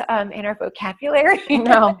that's in our vocabulary.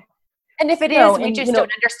 No. And if it is, we just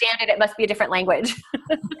don't understand it. It must be a different language.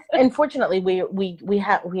 Unfortunately, we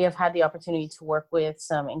have had the opportunity to work with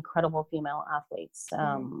some incredible female athletes.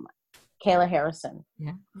 Kayla Harrison,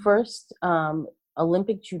 first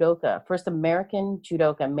Olympic judoka, first American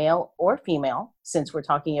judoka, male or female, since we're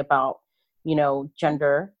talking about,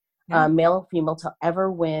 gender, male or female, to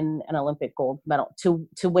ever win an Olympic gold medal,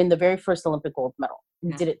 to win the very first Olympic gold medal.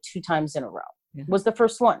 We did it 2 times in a row. Was the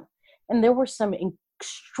first one. And there were some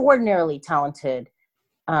extraordinarily talented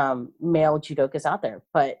male judokas out there,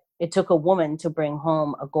 but it took a woman to bring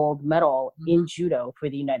home a gold medal in judo for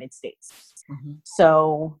the United States.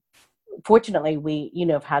 So fortunately, we,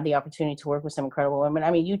 have had the opportunity to work with some incredible women.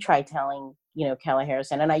 I mean, you try telling, Kelly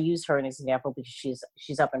Harrison, and I use her as an example because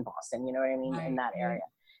she's up in Boston, you know what I mean, in that area.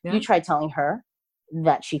 Yeah. You try telling her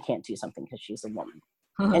that she can't do something because she's a woman.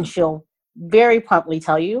 And she'll very promptly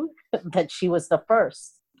tell you that she was the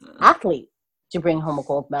first athlete to bring home a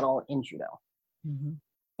gold medal in judo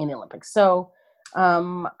in the Olympics. So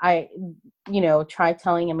I try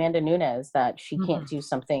telling Amanda Nunes that she can't do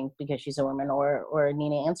something because she's a woman, or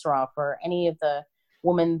Nina Ansaroff, or any of the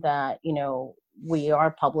women that, we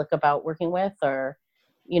are public about working with, or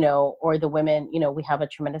the women, we have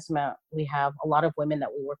we have a lot of women that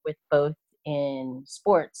we work with, both in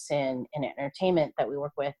sports and in entertainment, that we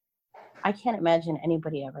work with. I can't imagine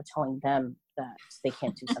anybody ever telling them that they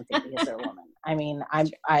can't do something because they're a woman. I mean,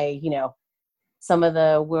 some of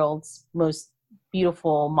the world's most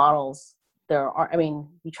beautiful models,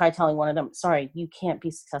 you try telling one of them, sorry, you can't be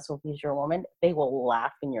successful because you're a woman, they will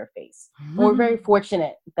laugh in your face. We're very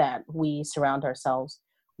fortunate that we surround ourselves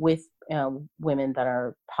with women that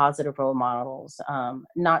are positive role models,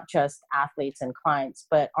 not just athletes and clients,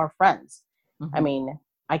 but our friends. I mean,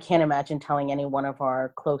 I can't imagine telling any one of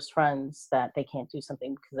our close friends that they can't do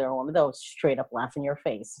something because they're a woman. They'll straight up laugh in your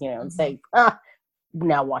face, and say,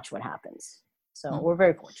 now watch what happens. So we're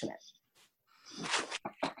very fortunate.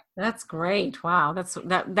 That's great. Wow.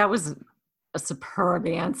 That was a superb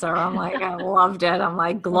answer. I'm like, I loved it. I'm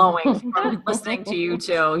like glowing from listening to you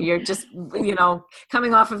two. You're just,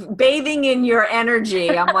 coming off of bathing in your energy.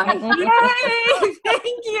 I'm like, yay,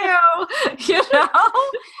 thank you.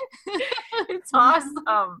 It's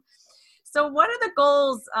awesome. So what are the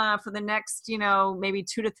goals for the next, maybe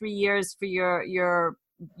 2 to 3 years for your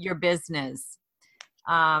business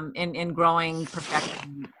in growing,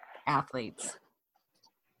 perfecting athletes?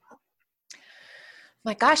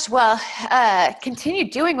 My gosh, well, continue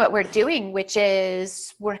doing what we're doing, which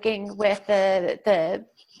is working with the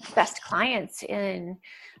best clients in,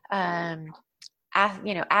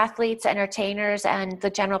 athletes, entertainers, and the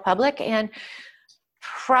general public, and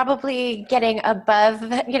probably getting above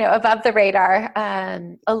the radar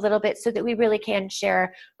a little bit, so that we really can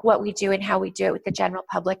share what we do and how we do it with the general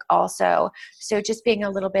public also. So just being a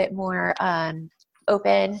little bit more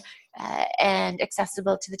open and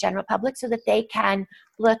accessible to the general public, so that they can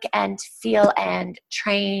look and feel and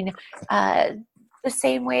train the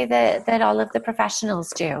same way that all of the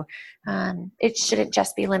professionals do. It shouldn't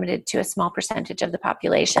just be limited to a small percentage of the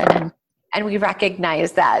population, and we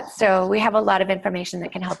recognize that. So we have a lot of information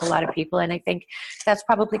that can help a lot of people, and I think that's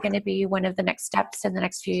probably going to be one of the next steps in the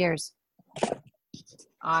next few years.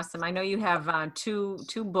 Awesome. I know you have two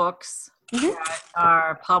books that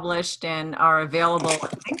are published and are available, I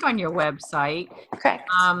think, on your website. Correct.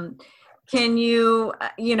 Can you,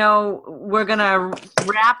 we're going to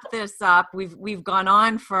wrap this up. We've gone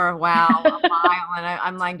on for a while, and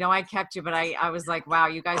I'm like, no, I kept you, but I was like, wow,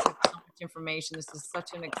 you guys have so much information. This is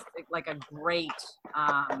such a great,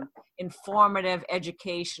 informative,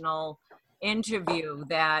 educational interview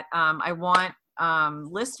that I want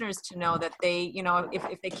listeners to know that they,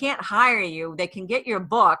 if they can't hire you, they can get your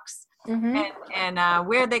books. And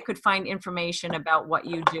where they could find information about what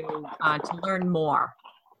you do to learn more.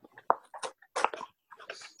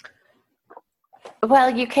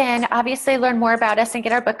 Well, you can obviously learn more about us and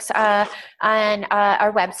get our books on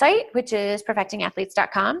our website, which is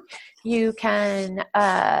perfectingathletes.com. You can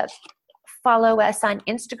follow us on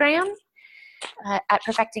Instagram at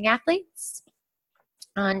Perfecting Athletes,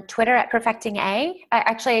 on Twitter at Perfecting A.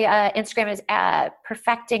 Actually, Instagram is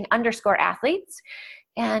perfecting_athletes.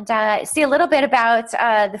 And see a little bit about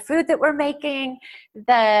the food that we're making,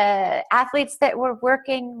 the athletes that we're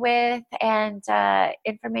working with, and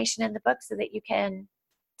information in the book, so that you can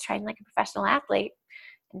train like a professional athlete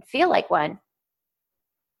and feel like one.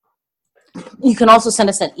 You can also send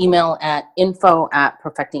us an email at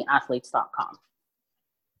info@perfectingathletes.com.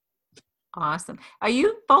 Awesome. Are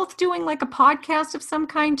you both doing like a podcast of some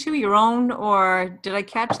kind too, your own, or did I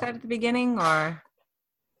catch that at the beginning, or?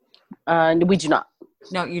 We do not.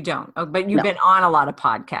 No, you don't. Oh, but you've been on a lot of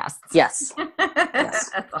podcasts. Yes. Yes.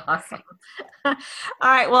 That's awesome. All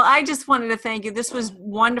right. Well, I just wanted to thank you. This was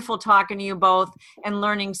wonderful talking to you both and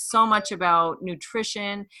learning so much about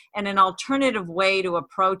nutrition and an alternative way to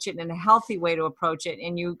approach it and a healthy way to approach it.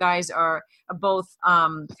 And you guys are both,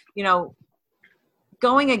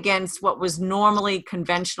 going against what was normally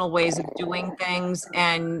conventional ways of doing things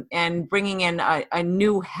and bringing in a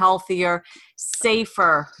new, healthier,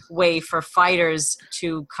 safer way for fighters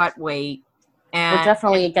to cut weight. And we're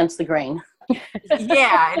definitely against the grain.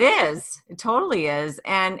 Yeah, it is. It totally is.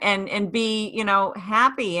 And be,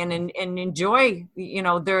 happy and enjoy,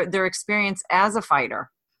 their experience as a fighter.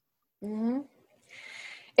 Mm-hmm.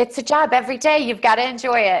 It's a job every day. You've got to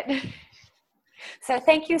enjoy it. So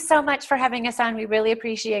thank you so much for having us on. We really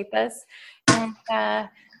appreciate this, and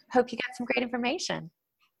hope you got some great information.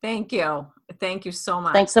 Thank you. Thank you so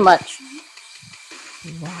much. Thanks so much.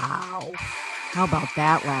 Wow. How about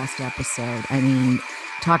that last episode? I mean,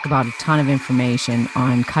 talk about a ton of information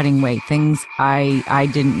on cutting weight, things I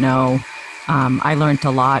didn't know. I learned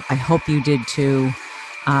a lot. I hope you did too.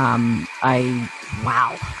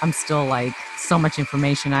 Wow, I'm still like so much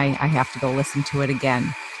information. I have to go listen to it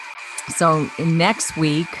again. So next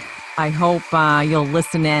week, I hope you'll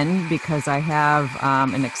listen in because I have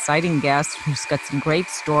an exciting guest who's got some great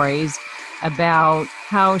stories about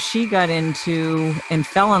how she got into and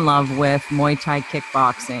fell in love with Muay Thai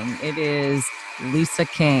kickboxing. It is Lisa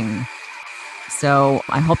King. So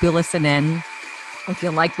I hope you'll listen in. If you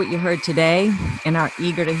like what you heard today and are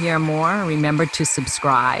eager to hear more, remember to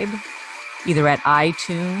subscribe either at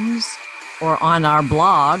iTunes or on our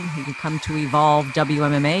blog. You can come to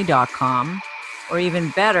evolvewmma.com, or even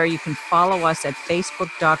better, you can follow us at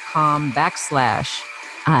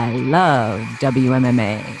facebook.com/I love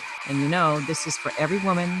WMMA. And this is for every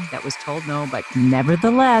woman that was told no, but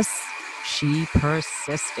nevertheless, she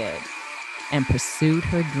persisted and pursued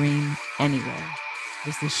her dream anyway.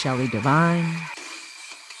 This is Shelley Devine.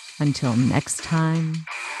 Until next time,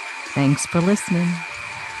 thanks for listening.